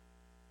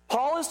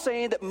 Paul is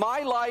saying that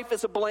my life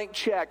is a blank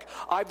check.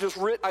 I've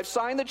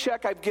signed the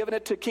check, I've given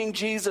it to King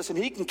Jesus, and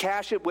he can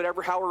cash it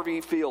however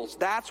he feels.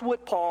 That's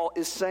what Paul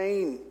is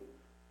saying.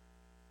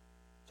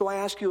 So I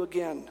ask you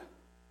again,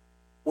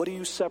 what are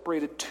you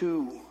separated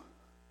to?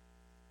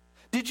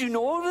 Did you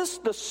notice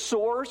the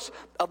source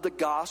of the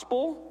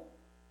gospel?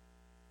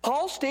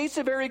 Paul states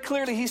it very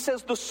clearly. He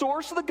says the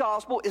source of the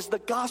gospel is the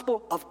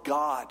gospel of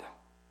God.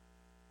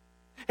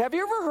 Have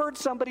you ever heard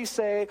somebody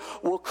say,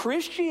 well,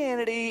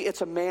 Christianity, it's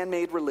a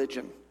man-made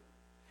religion.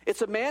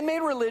 It's a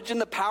man-made religion.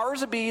 The powers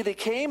that be, they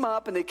came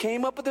up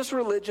with this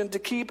religion to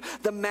keep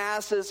the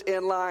masses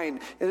in line.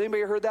 Has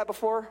anybody heard that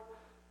before?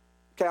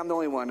 Okay, I'm the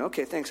only one.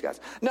 Okay, thanks, guys.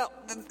 Now,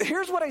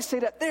 here's what I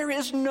say to that. There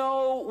is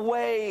no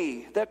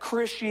way that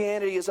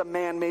Christianity is a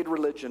man-made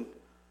religion.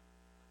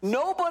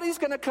 Nobody's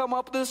going to come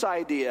up with this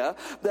idea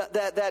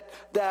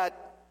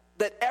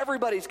that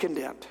everybody's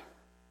condemned.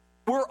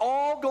 We're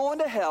all going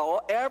to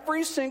hell,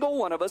 every single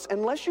one of us,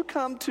 unless you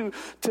come to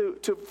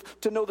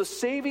know the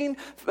saving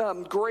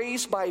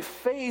grace by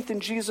faith in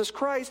Jesus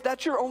Christ.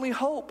 That's your only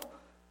hope.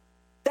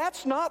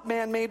 That's not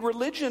man-made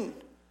religion.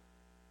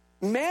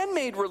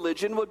 Man-made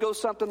religion would go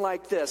something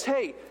like this.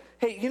 Hey,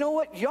 you know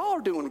what? Y'all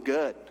are doing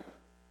good.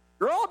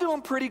 You're all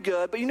doing pretty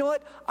good, but you know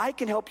what? I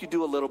can help you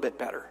do a little bit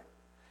better.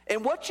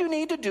 And what you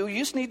need to do, you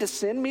just need to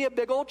send me a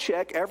big old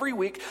check every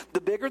week.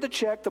 The bigger the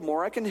check, the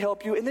more I can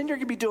help you, and then you're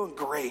going to be doing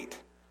great.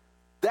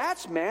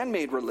 That's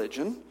man-made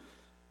religion.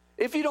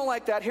 If you don't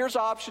like that, here's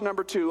option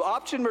number 2.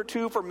 Option number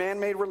 2 for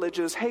man-made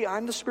religion is, hey,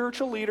 I'm the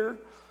spiritual leader.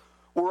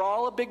 We're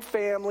all a big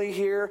family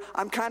here.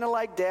 I'm kind of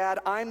like dad.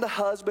 I'm the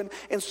husband.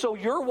 And so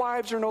your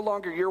wives are no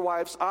longer your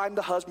wives. I'm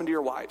the husband to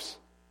your wives.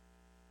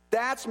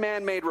 That's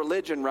man-made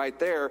religion right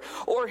there.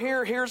 Or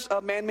here's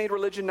a man-made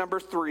religion number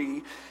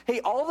 3.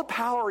 Hey, all the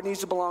power needs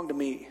to belong to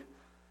me,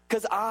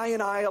 because I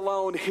and I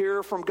alone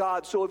hear from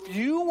God. So if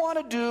you want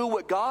to do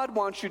what God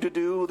wants you to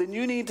do, then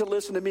you need to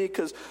listen to me,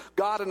 because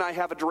God and I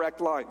have a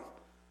direct line.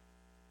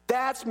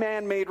 That's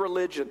man-made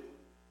religion.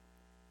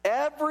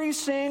 Every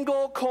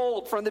single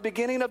cult from the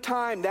beginning of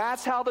time,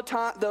 that's how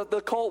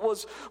the cult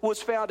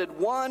was founded.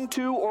 1,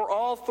 2, or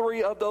all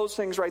 3 of those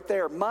things right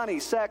there. Money,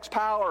 sex,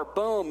 power,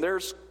 boom,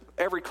 there's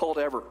every cult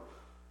ever.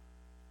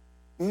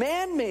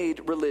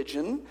 Man-made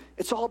religion,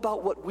 it's all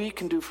about what we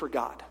can do for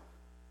God.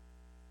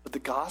 But the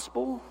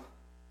gospel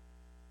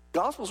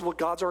is what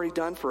God's already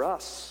done for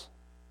us.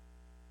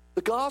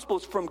 The gospel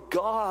is from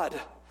God.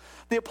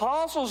 The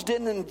apostles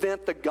didn't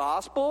invent the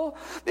gospel.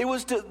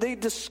 They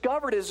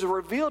discovered it as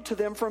revealed to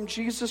them from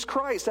Jesus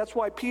Christ. That's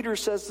why Peter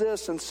says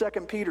this in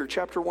 2 Peter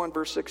chapter 1,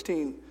 verse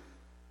 16.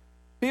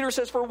 Peter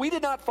says, "For we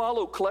did not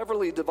follow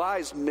cleverly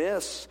devised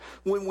myths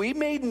when we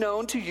made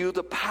known to you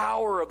the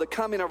power of the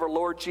coming of our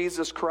Lord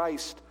Jesus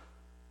Christ."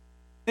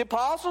 The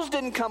apostles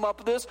didn't come up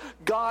with this.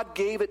 God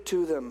gave it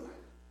to them.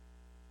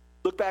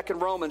 Look back in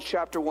Romans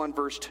chapter 1,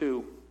 verse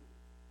 2.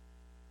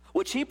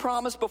 "Which he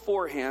promised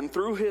beforehand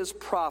through his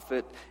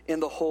prophet in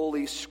the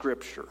Holy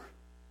Scripture."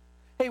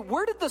 Hey,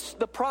 where did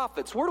the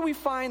prophets, where do we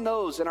find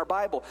those in our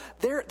Bible?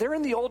 They're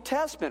in the Old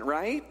Testament,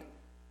 right?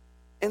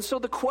 And so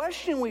the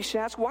question we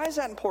should ask, why is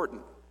that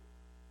important?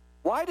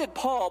 Why did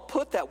Paul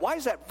put that? Why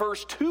is that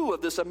verse 2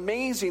 of this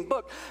amazing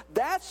book?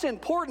 That's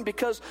important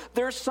because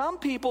there's some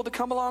people that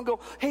come along and go,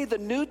 hey, the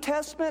New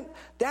Testament,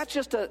 that's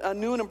just a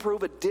new and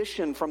improved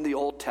edition from the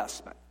Old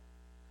Testament.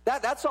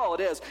 That's all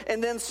it is.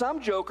 And then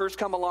some jokers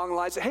come along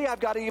and say, hey, I've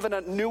got even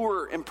a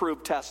newer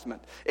improved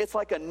testament. It's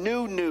like a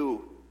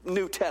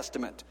New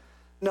Testament.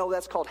 No,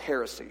 that's called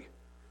heresy.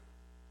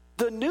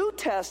 The New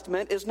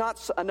Testament is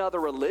not another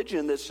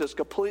religion that's just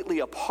completely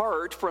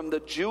apart from the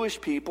Jewish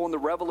people and the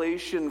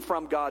revelation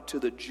from God to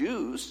the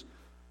Jews.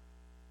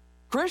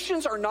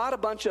 Christians are not a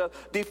bunch of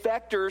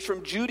defectors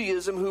from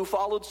Judaism who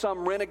followed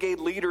some renegade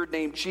leader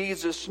named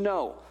Jesus.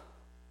 No.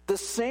 The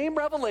same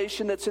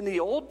revelation that's in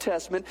the Old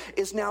Testament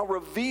is now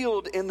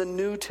revealed in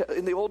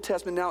the Old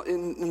Testament, now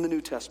in the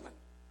New Testament.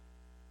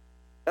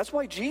 That's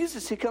why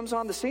Jesus, he comes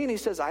on the scene. He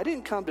says, I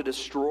didn't come to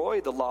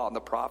destroy the law and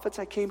the prophets.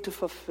 I came to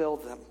fulfill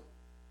them.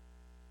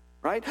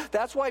 Right?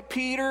 That's why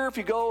Peter, if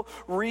you go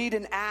read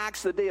in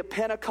Acts, the day of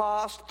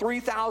Pentecost,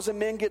 3,000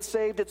 men get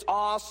saved. It's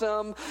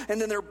awesome. And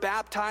then they're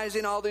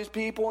baptizing all these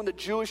people. And the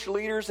Jewish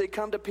leaders, they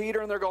come to Peter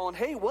and they're going,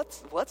 hey,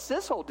 what's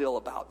this whole deal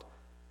about?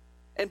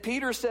 And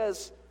Peter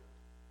says,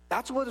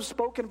 that's what is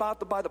spoken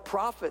about by the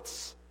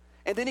prophets.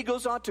 And then he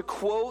goes on to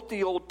quote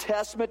the Old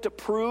Testament to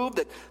prove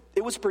that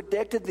it was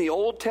predicted in the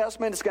Old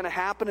Testament. It's going to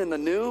happen in the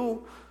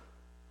New.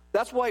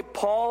 That's why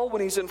Paul,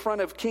 when he's in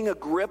front of King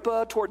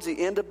Agrippa towards the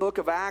end of the book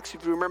of Acts,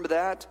 if you remember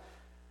that,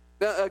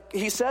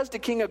 he says to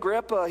King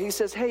Agrippa, he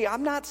says, hey,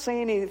 I'm not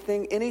saying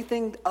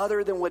anything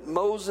other than what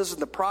Moses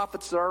and the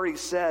prophets had already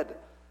said,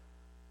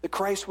 that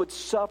Christ would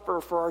suffer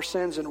for our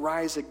sins and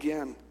rise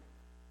again.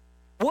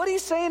 What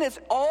he's saying is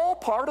all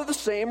part of the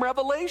same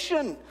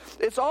revelation.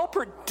 It's all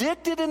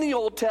predicted in the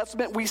Old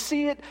Testament. We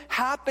see it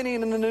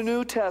happening in the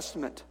New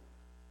Testament.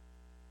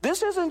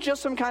 This isn't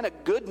just some kind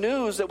of good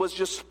news that was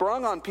just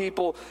sprung on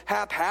people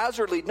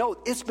haphazardly. No,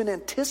 it's been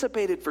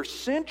anticipated for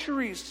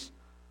centuries.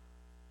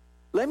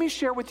 Let me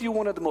share with you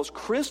one of the most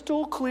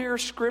crystal clear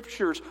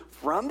scriptures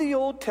from the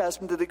Old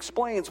Testament that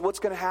explains what's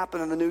going to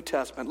happen in the New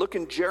Testament. Look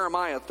in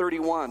Jeremiah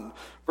 31,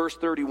 verse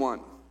 31.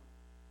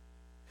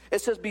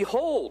 It says,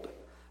 behold,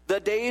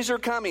 the days are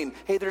coming.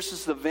 Hey, there's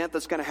this event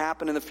that's going to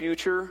happen in the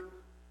future,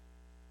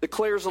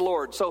 declares the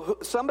Lord. So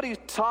somebody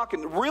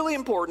talking, really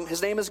important,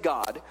 his name is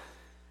God.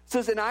 It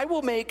says, and I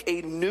will make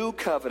a new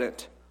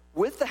covenant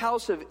with the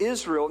house of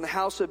Israel and the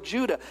house of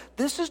Judah.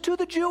 This is to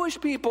the Jewish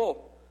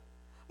people.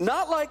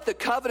 Not like the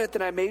covenant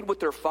that I made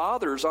with their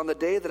fathers on the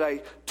day that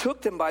I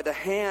took them by the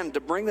hand to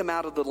bring them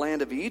out of the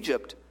land of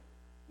Egypt.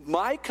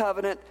 My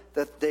covenant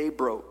that they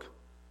broke.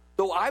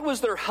 Though I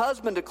was their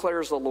husband,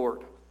 declares the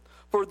Lord.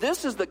 For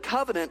this is the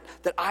covenant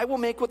that I will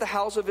make with the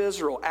house of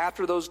Israel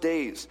after those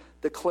days,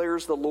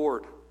 declares the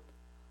Lord.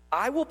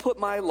 I will put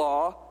my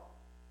law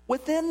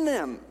within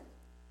them.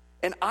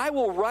 And I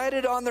will write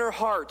it on their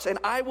hearts, and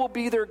I will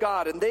be their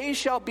God, and they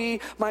shall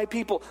be my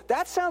people.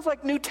 That sounds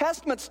like New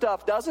Testament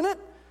stuff, doesn't it?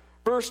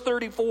 Verse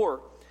 34,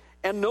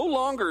 and no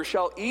longer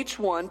shall each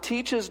one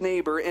teach his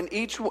neighbor and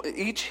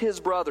each his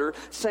brother,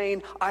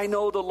 saying, I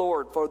know the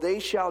Lord, for they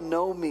shall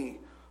know me.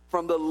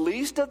 From the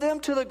least of them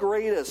to the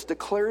greatest,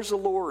 declares the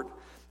Lord.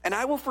 And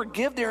I will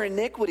forgive their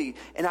iniquity,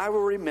 and I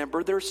will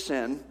remember their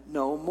sin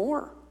no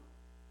more.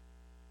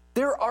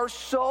 There are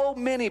so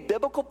many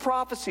biblical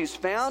prophecies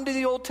found in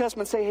the Old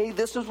Testament say, hey,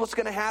 this is what's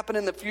going to happen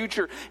in the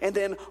future. And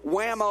then,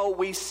 whammo,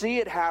 we see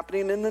it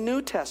happening in the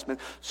New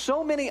Testament.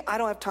 So many, I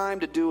don't have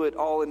time to do it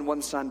all in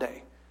one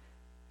Sunday.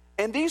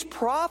 And these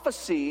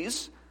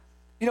prophecies,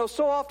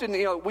 So often,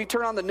 we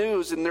turn on the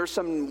news and there's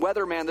some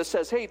weatherman that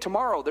says, hey,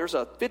 tomorrow there's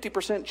a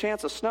 50%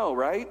 chance of snow,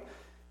 right?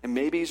 And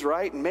maybe he's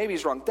right and maybe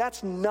he's wrong.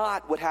 That's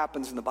not what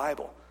happens in the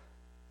Bible.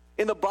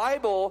 In the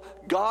Bible,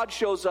 God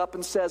shows up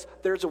and says,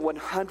 there's a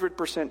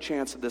 100%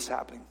 chance of this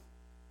happening.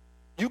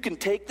 You can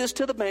take this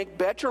to the bank,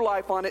 bet your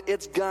life on it,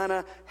 it's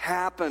gonna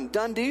happen.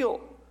 Done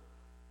deal.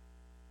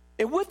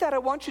 And with that, I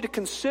want you to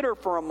consider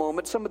for a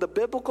moment some of the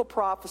biblical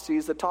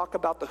prophecies that talk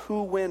about the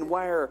who, when,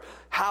 where,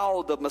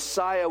 how the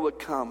Messiah would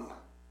come.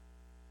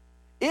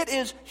 It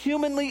is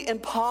humanly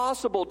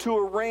impossible to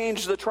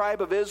arrange the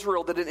tribe of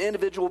Israel that an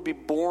individual would be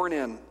born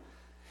in.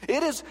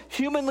 It is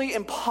humanly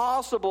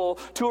impossible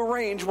to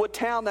arrange what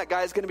town that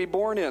guy is going to be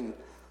born in.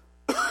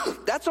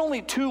 That's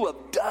only two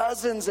of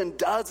dozens and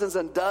dozens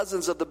and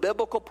dozens of the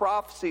biblical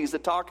prophecies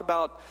that talk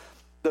about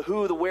the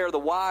who, the where, the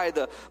why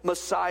the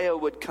Messiah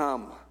would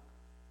come.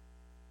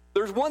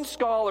 There's one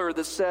scholar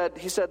that said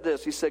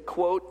this,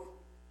 quote,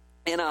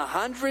 in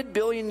 100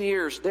 billion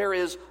years, there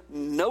is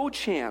no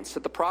chance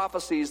that the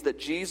prophecies that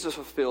Jesus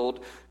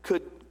fulfilled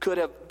could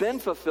have been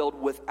fulfilled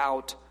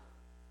without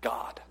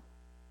God.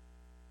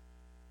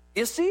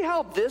 You see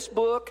how this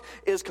book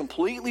is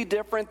completely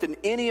different than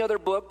any other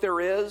book there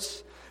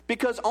is?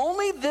 Because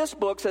only this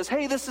book says,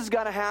 hey, this is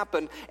going to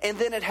happen, and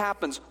then it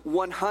happens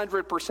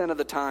 100% of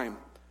the time.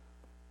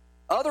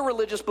 Other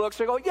religious books,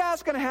 they go, yeah,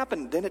 it's going to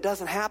happen. Then it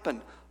doesn't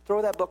happen.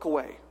 Throw that book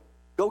away.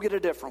 Go get a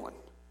different one.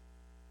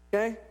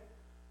 Okay?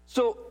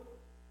 So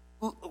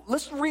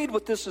let's read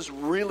what this is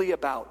really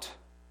about.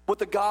 What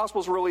the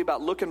gospel is really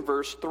about. Look in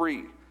verse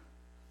 3.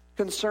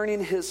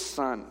 Concerning his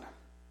son,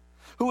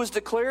 who was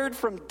declared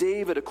from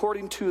David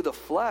according to the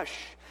flesh,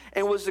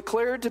 and was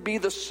declared to be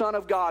the Son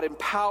of God in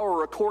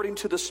power according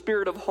to the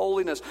Spirit of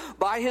holiness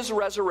by his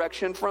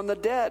resurrection from the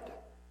dead.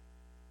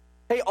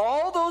 Hey,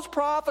 all those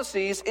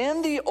prophecies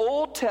in the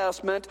Old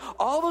Testament,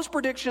 all those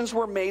predictions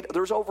were made.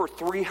 There's over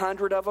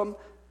 300 of them.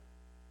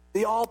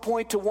 They all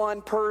point to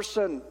one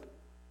person.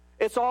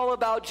 It's all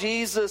about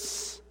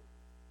Jesus.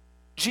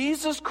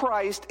 Jesus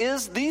Christ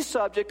is the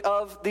subject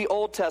of the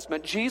Old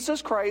Testament.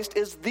 Jesus Christ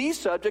is the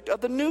subject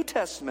of the New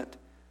Testament.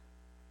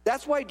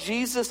 That's why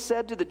Jesus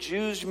said to the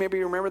Jews, maybe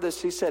you remember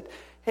this, he said,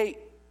 hey,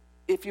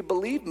 if you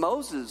believe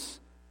Moses,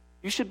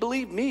 you should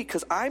believe me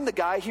because I'm the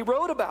guy he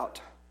wrote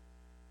about.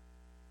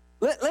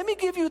 Let me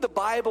give you the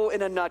Bible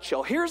in a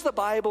nutshell. Here's the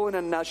Bible in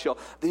a nutshell.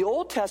 The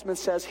Old Testament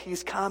says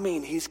he's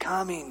coming, he's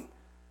coming.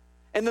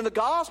 And then the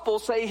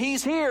Gospels say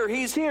he's here,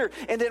 he's here.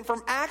 And then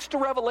from Acts to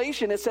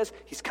Revelation it says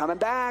he's coming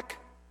back,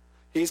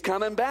 he's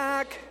coming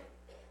back.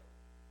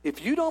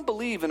 If you don't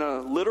believe in a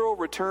literal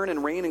return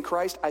and reign in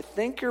Christ, I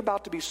think you're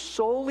about to be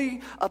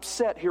solely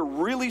upset here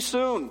really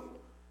soon.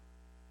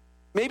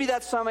 Maybe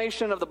that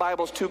summation of the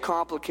Bible is too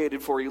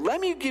complicated for you.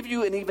 Let me give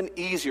you an even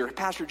easier.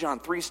 Pastor John,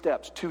 3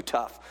 steps, too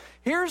tough.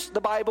 Here's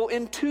the Bible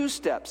in 2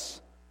 steps.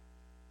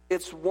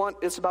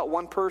 It's about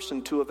one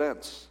person, 2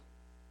 events.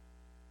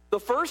 The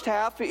first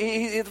half,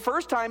 the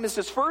first time is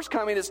his first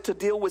coming is to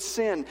deal with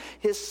sin.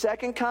 His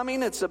second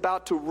coming, it's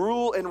about to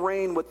rule and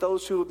reign with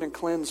those who have been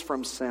cleansed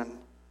from sin.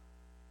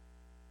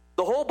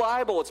 The whole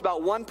Bible, it's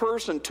about one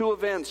person, 2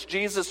 events,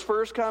 Jesus'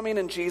 first coming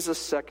and Jesus'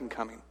 second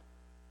coming.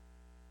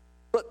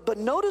 But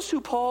notice who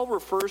Paul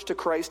refers to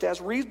Christ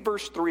as. Read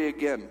verse 3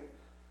 again.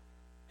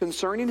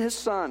 Concerning his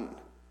son,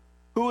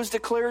 who was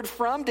declared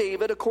from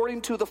David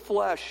according to the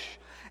flesh,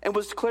 and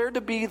was declared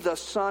to be the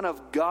Son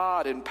of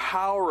God in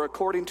power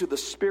according to the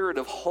Spirit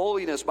of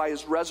holiness by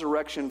his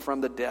resurrection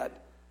from the dead.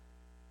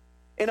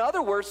 In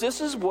other words,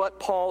 this is what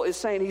Paul is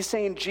saying. He's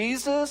saying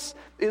Jesus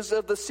is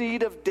of the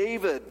seed of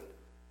David.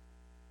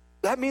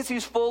 That means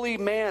he's fully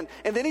man.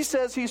 And then he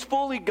says he's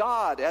fully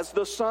God as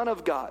the Son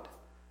of God.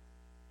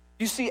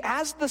 You see,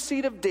 as the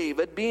seed of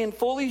David, being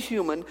fully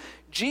human,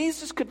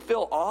 Jesus could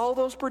fill all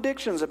those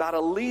predictions about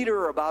a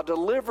leader, about a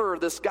deliverer,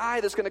 this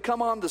guy that's going to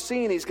come on the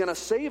scene, he's going to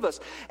save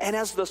us. And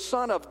as the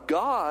Son of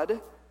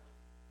God,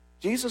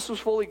 Jesus was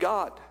fully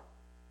God.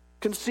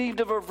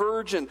 Conceived of a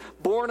virgin,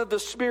 born of the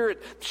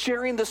Spirit,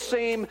 sharing the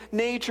same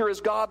nature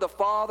as God the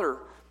Father.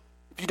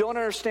 If you don't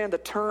understand the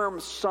term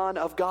Son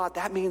of God,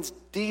 that means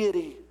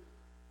deity.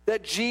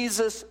 That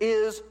Jesus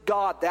is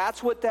God.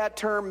 That's what that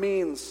term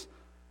means.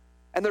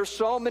 And there's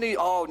so many,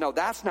 oh no,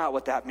 that's not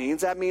what that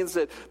means. That means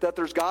that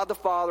there's God the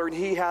Father and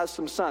he has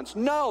some sons.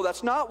 No,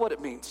 that's not what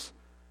it means.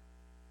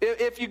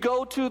 If you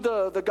go to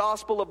the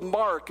Gospel of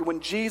Mark, when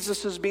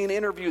Jesus is being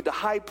interviewed, the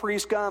high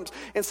priest comes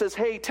and says,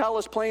 hey, tell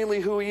us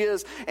plainly who he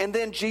is. And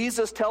then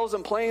Jesus tells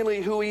him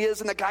plainly who he is,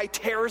 and the guy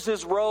tears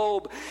his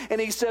robe. And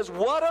he says,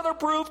 what other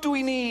proof do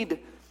we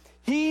need?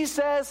 He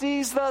says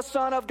he's the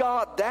Son of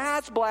God.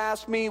 That's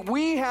blasphemy.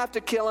 We have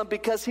to kill him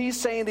because he's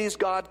saying he's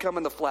God come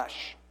in the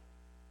flesh.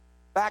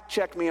 Fact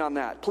check me on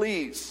that,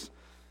 please.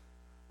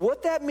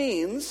 What that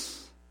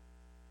means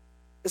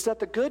is that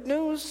the good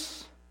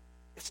news,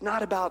 it's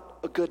not about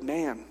a good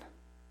man.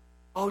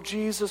 Oh,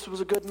 Jesus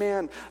was a good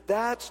man.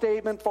 That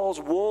statement falls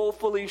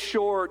woefully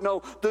short.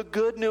 No, the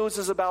good news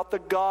is about the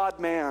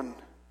God-man.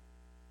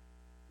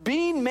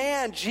 Being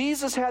man,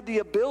 Jesus had the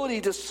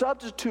ability to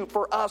substitute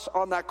for us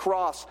on that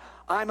cross.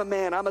 I'm a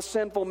man. I'm a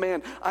sinful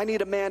man. I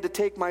need a man to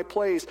take my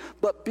place.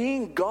 But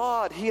being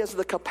God, he has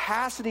the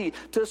capacity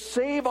to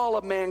save all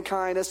of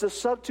mankind as the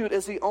substitute,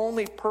 as the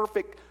only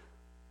perfect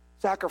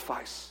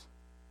sacrifice.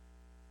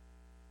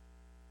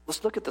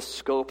 Let's look at the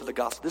scope of the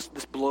gospel.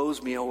 This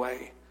blows me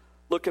away.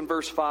 Look in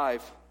verse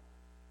 5.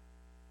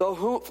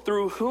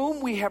 Through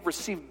whom we have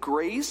received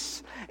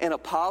grace and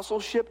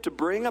apostleship to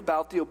bring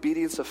about the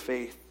obedience of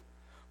faith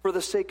for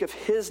the sake of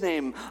his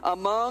name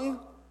among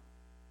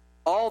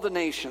all the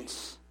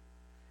nations,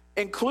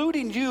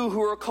 including you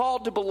who are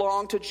called to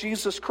belong to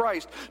Jesus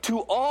Christ. To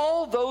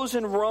all those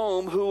in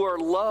Rome who are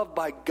loved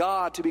by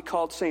God to be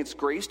called saints,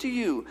 grace to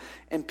you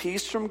and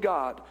peace from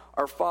God,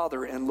 our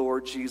Father and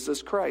Lord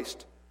Jesus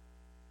Christ.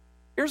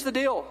 Here's the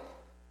deal.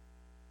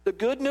 The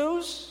good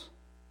news,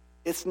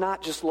 it's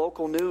not just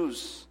local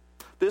news.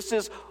 This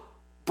is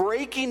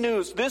breaking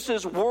news. This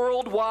is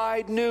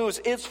worldwide news.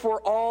 It's for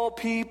all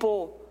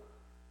people.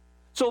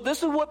 So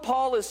this is what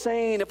Paul is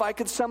saying. If I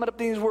could sum it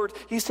up in these words,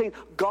 he's saying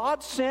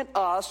God sent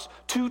us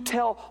to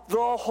tell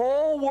the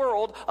whole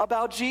world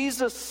about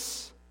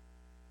Jesus.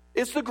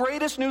 It's the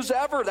greatest news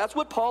ever. That's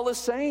what Paul is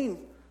saying.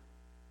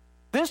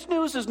 This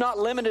news is not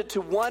limited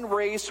to one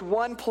race,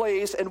 one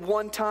place, and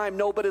one time.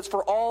 No, but it's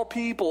for all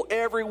people,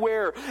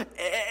 everywhere,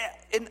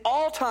 in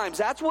all times.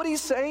 That's what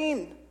he's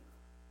saying.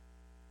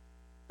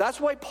 That's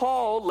why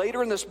Paul,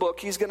 later in this book,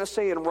 he's going to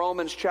say in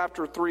Romans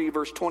chapter 3,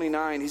 verse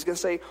 29, he's going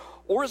to say,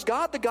 or is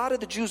God the God of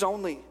the Jews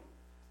only?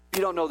 If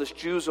you don't know this,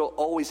 Jews will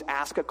always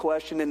ask a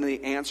question and they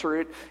answer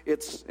it.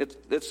 It's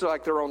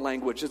like their own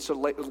language. It's a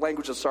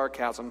language of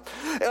sarcasm.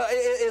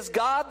 Is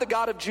God the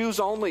God of Jews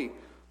only?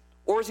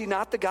 Or is he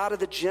not the God of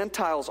the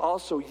Gentiles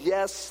also?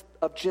 Yes,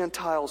 of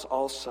Gentiles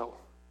also.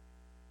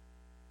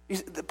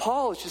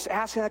 Paul is just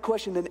asking that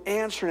question and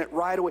answering it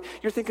right away.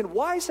 You're thinking,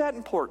 why is that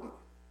important?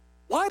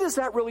 Why does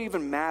that really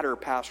even matter,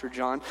 Pastor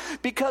John?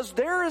 Because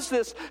there is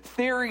this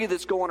theory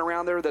that's going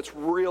around there that's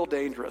real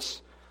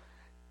dangerous.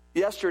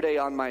 Yesterday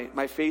on my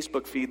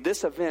Facebook feed,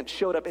 this event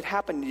showed up. It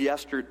happened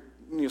yesterday,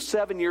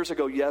 7 years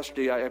ago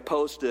yesterday, I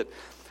posted it.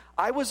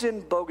 I was in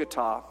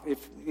Bogota.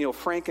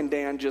 Frank and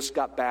Dan just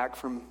got back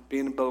from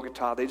being in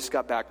Bogota. They just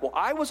got back. Well,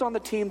 I was on the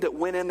team that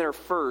went in there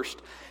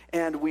first,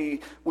 and we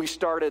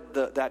started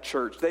that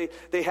church.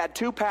 They had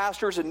 2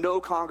 pastors and no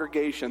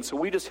congregation, so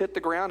we just hit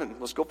the ground and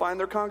let's go find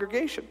their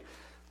congregation.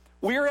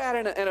 We were at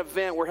an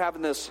event. We're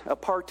having a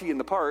party in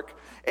the park,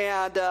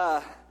 and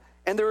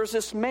there was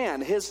this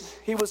man.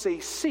 He was a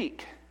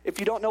Sikh. If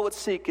you don't know what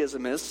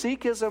Sikhism is,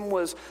 Sikhism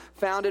was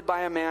founded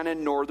by a man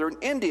in northern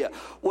India.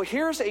 Well,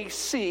 here's a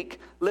Sikh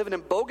living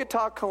in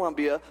Bogota,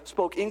 Colombia,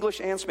 spoke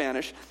English and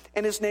Spanish,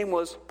 and his name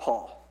was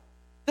Paul.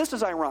 This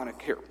is ironic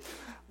here.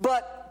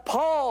 But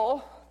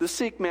Paul, the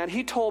Sikh man,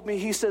 he told me,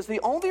 he says,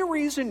 the only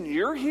reason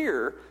you're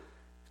here is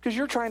because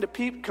you're trying to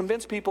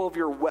convince people of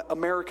your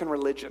American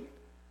religion.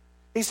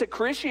 He said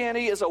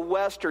Christianity is a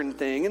Western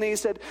thing. And he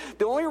said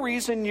the only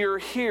reason you're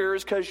here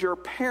is because your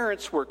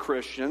parents were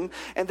Christian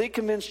and they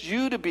convinced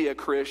you to be a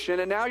Christian.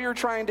 And now you're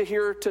trying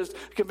to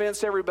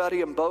convince everybody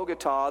in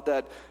Bogota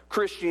that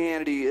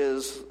Christianity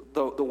is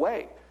the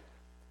way.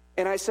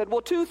 And I said,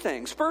 well, 2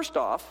 things. First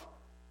off,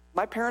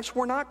 my parents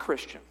were not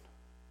Christian.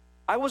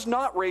 I was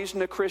not raised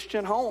in a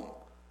Christian home.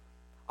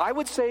 I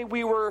would say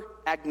we were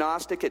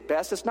agnostic at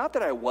best. It's not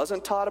that I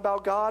wasn't taught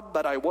about God,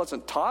 but I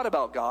wasn't taught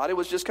about God. It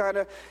was just kind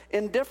of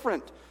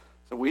indifferent.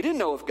 So we didn't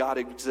know if God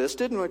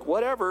existed, and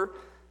whatever.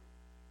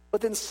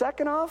 But then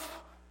second off,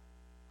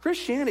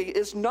 Christianity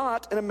is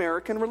not an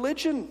American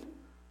religion.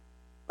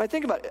 I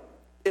think about it.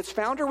 Its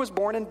founder was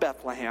born in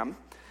Bethlehem.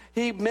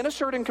 He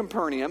ministered in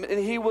Capernaum, and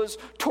he was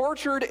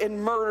tortured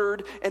and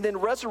murdered and then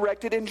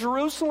resurrected in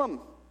Jerusalem.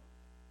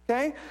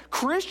 Okay?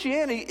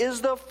 Christianity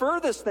is the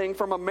furthest thing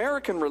from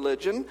American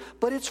religion,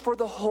 but it's for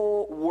the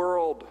whole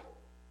world.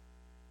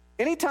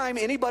 Anytime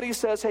anybody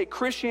says, hey,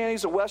 Christianity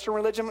is a Western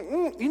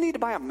religion, you need to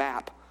buy a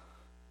map.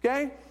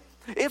 Okay?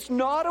 It's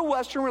not a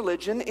Western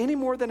religion any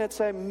more than it's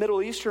a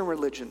Middle Eastern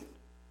religion.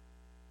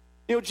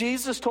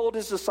 Jesus told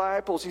his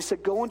disciples, he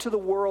said, go into the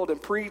world and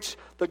preach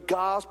the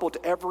gospel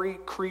to every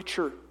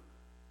creature.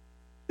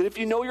 That if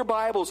you know your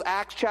Bibles,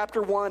 Acts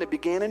chapter 1, it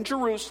began in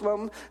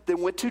Jerusalem, then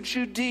went to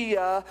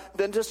Judea,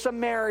 then to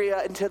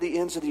Samaria, and to the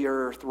ends of the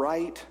earth,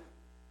 right?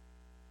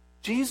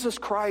 Jesus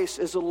Christ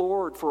is the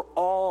Lord for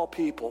all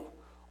people,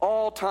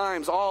 all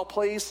times, all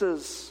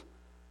places.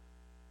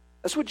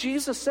 That's what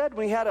Jesus said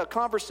when he had a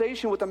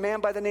conversation with a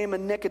man by the name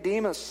of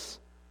Nicodemus.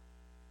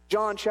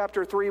 John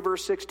chapter 3,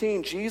 verse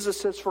 16, Jesus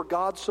says, for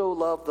God so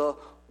loved the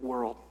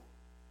world.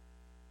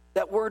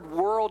 That word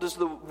world is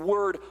the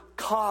word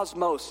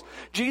cosmos.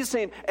 Jesus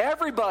saying,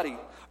 everybody,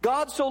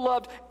 God so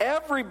loved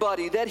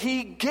everybody that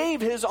he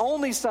gave his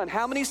only son.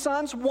 How many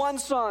sons? 1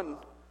 son.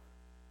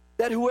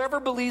 That whoever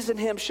believes in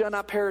him shall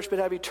not perish but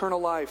have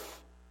eternal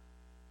life.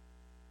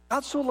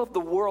 God so loved the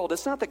world.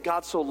 It's not that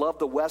God so loved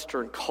the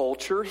Western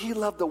culture. He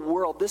loved the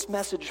world. This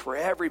message for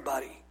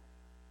everybody.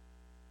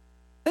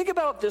 Think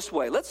about it this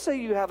way. Let's say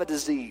you have a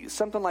disease,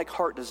 something like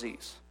heart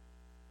disease.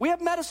 We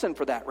have medicine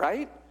for that,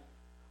 right?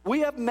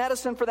 We have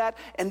medicine for that,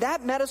 and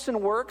that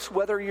medicine works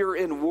whether you're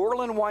in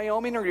Worland,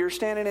 Wyoming, or you're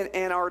standing in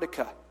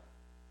Antarctica.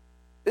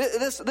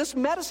 This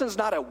medicine is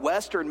not a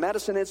Western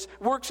medicine. It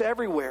works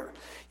everywhere.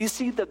 You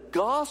see, the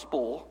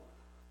gospel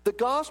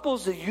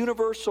is the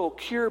universal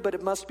cure, but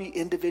it must be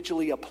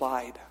individually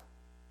applied.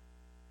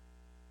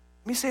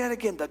 Let me say that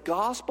again. The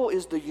gospel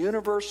is the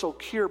universal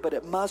cure, but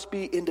it must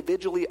be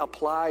individually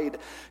applied.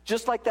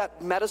 Just like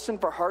that medicine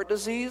for heart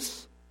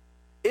disease,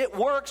 it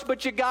works,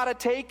 but you got to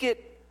take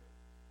it.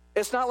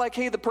 It's not like,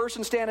 hey, the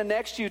person standing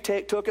next to you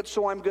took it,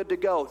 so I'm good to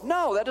go.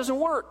 No, that doesn't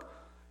work.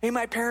 Hey,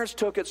 my parents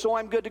took it, so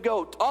I'm good to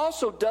go.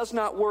 Also does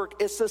not work.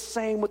 It's the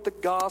same with the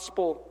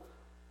gospel.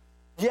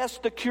 Yes,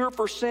 the cure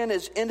for sin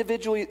is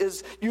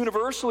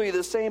universally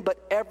the same,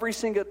 but every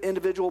single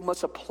individual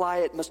must apply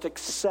it, must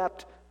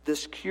accept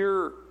this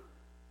cure.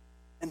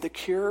 And the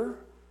cure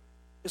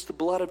is the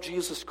blood of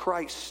Jesus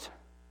Christ.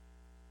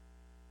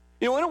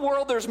 You know, in a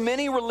world there's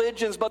many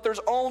religions, but there's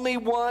only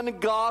one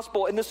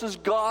gospel, and this is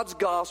God's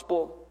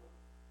gospel.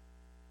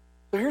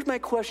 So here's my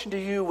question to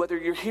you, whether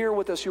you're here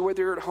with us or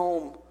whether you're at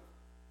home.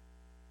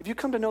 If you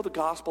come to know the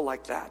gospel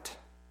like that,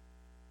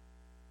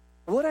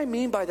 what I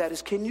mean by that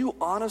is, can you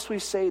honestly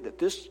say that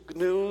this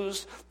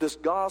news, this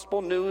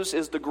gospel news,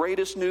 is the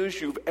greatest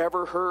news you've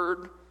ever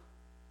heard?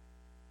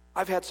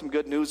 I've had some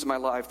good news in my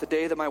life. The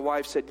day that my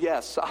wife said,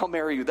 yes, I'll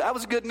marry you, that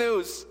was good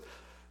news.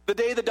 The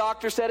day the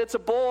doctor said it's a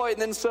boy,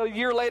 and then so a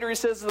year later he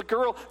says it's a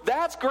girl,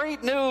 that's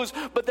great news,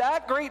 but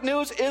that great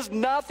news is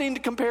nothing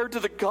compared to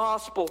the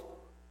gospel.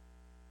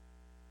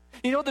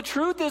 You know, the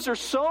truth is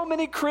there's so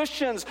many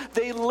Christians,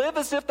 they live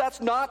as if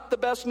that's not the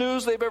best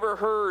news they've ever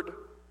heard.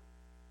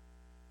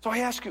 So I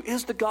ask you,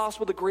 is the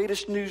gospel the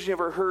greatest news you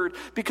ever heard?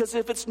 Because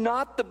if it's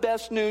not the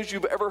best news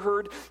you've ever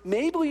heard,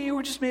 maybe you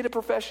were just made a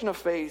profession of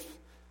faith,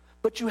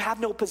 but you have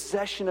no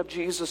possession of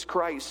Jesus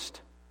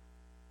Christ.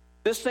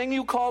 This thing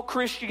you call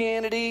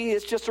Christianity,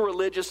 it's just a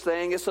religious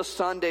thing. It's a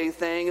Sunday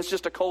thing. It's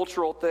just a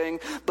cultural thing,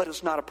 but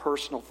it's not a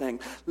personal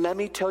thing. Let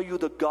me tell you,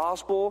 the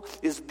gospel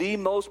is the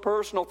most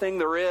personal thing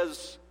there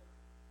is.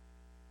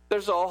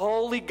 There's a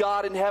holy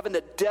God in heaven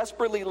that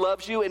desperately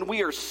loves you, and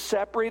we are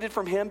separated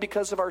from him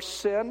because of our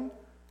sin.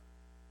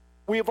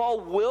 We have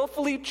all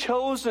willfully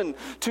chosen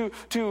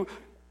to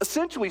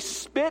essentially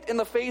spit in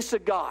the face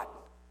of God.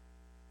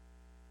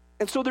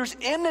 And so there's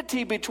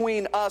enmity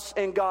between us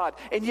and God.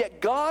 And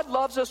yet God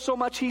loves us so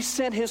much, he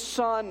sent his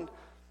son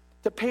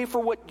to pay for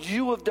what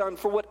you have done,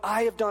 for what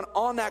I have done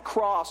on that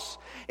cross.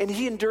 And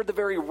he endured the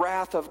very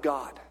wrath of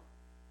God.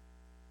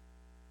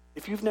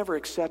 If you've never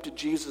accepted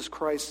Jesus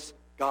Christ,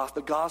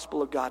 the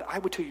gospel of God, I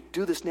would tell you,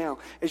 do this now.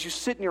 As you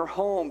sit in your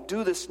home,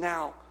 do this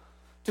now.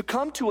 To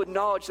come to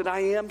acknowledge that I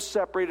am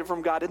separated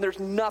from God and there's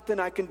nothing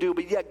I can do,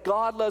 but yet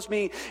God loves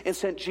me and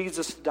sent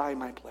Jesus to die in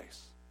my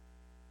place.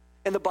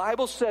 And the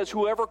Bible says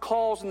whoever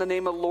calls in the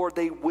name of the Lord,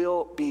 they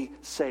will be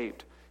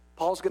saved.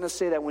 Paul's going to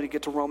say that when you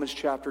get to Romans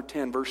chapter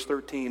 10, verse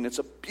 13. It's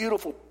a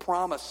beautiful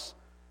promise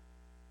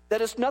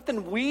that it's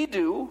nothing we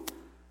do,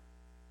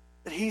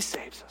 that he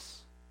saves us.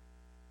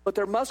 But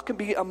there must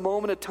be a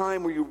moment of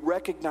time where you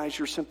recognize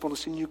your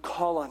sinfulness and you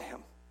call on him.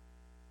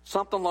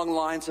 Something along the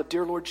lines of,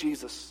 dear Lord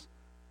Jesus,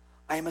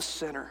 I am a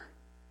sinner.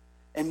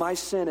 And my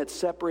sin, it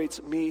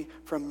separates me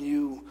from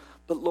you.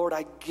 But Lord,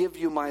 I give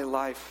you my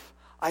life.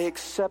 I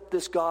accept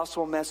this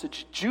gospel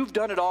message. You've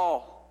done it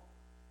all.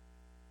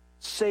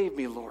 Save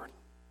me, Lord.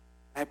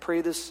 I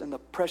pray this in the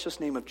precious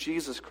name of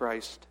Jesus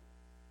Christ.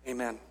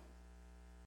 Amen.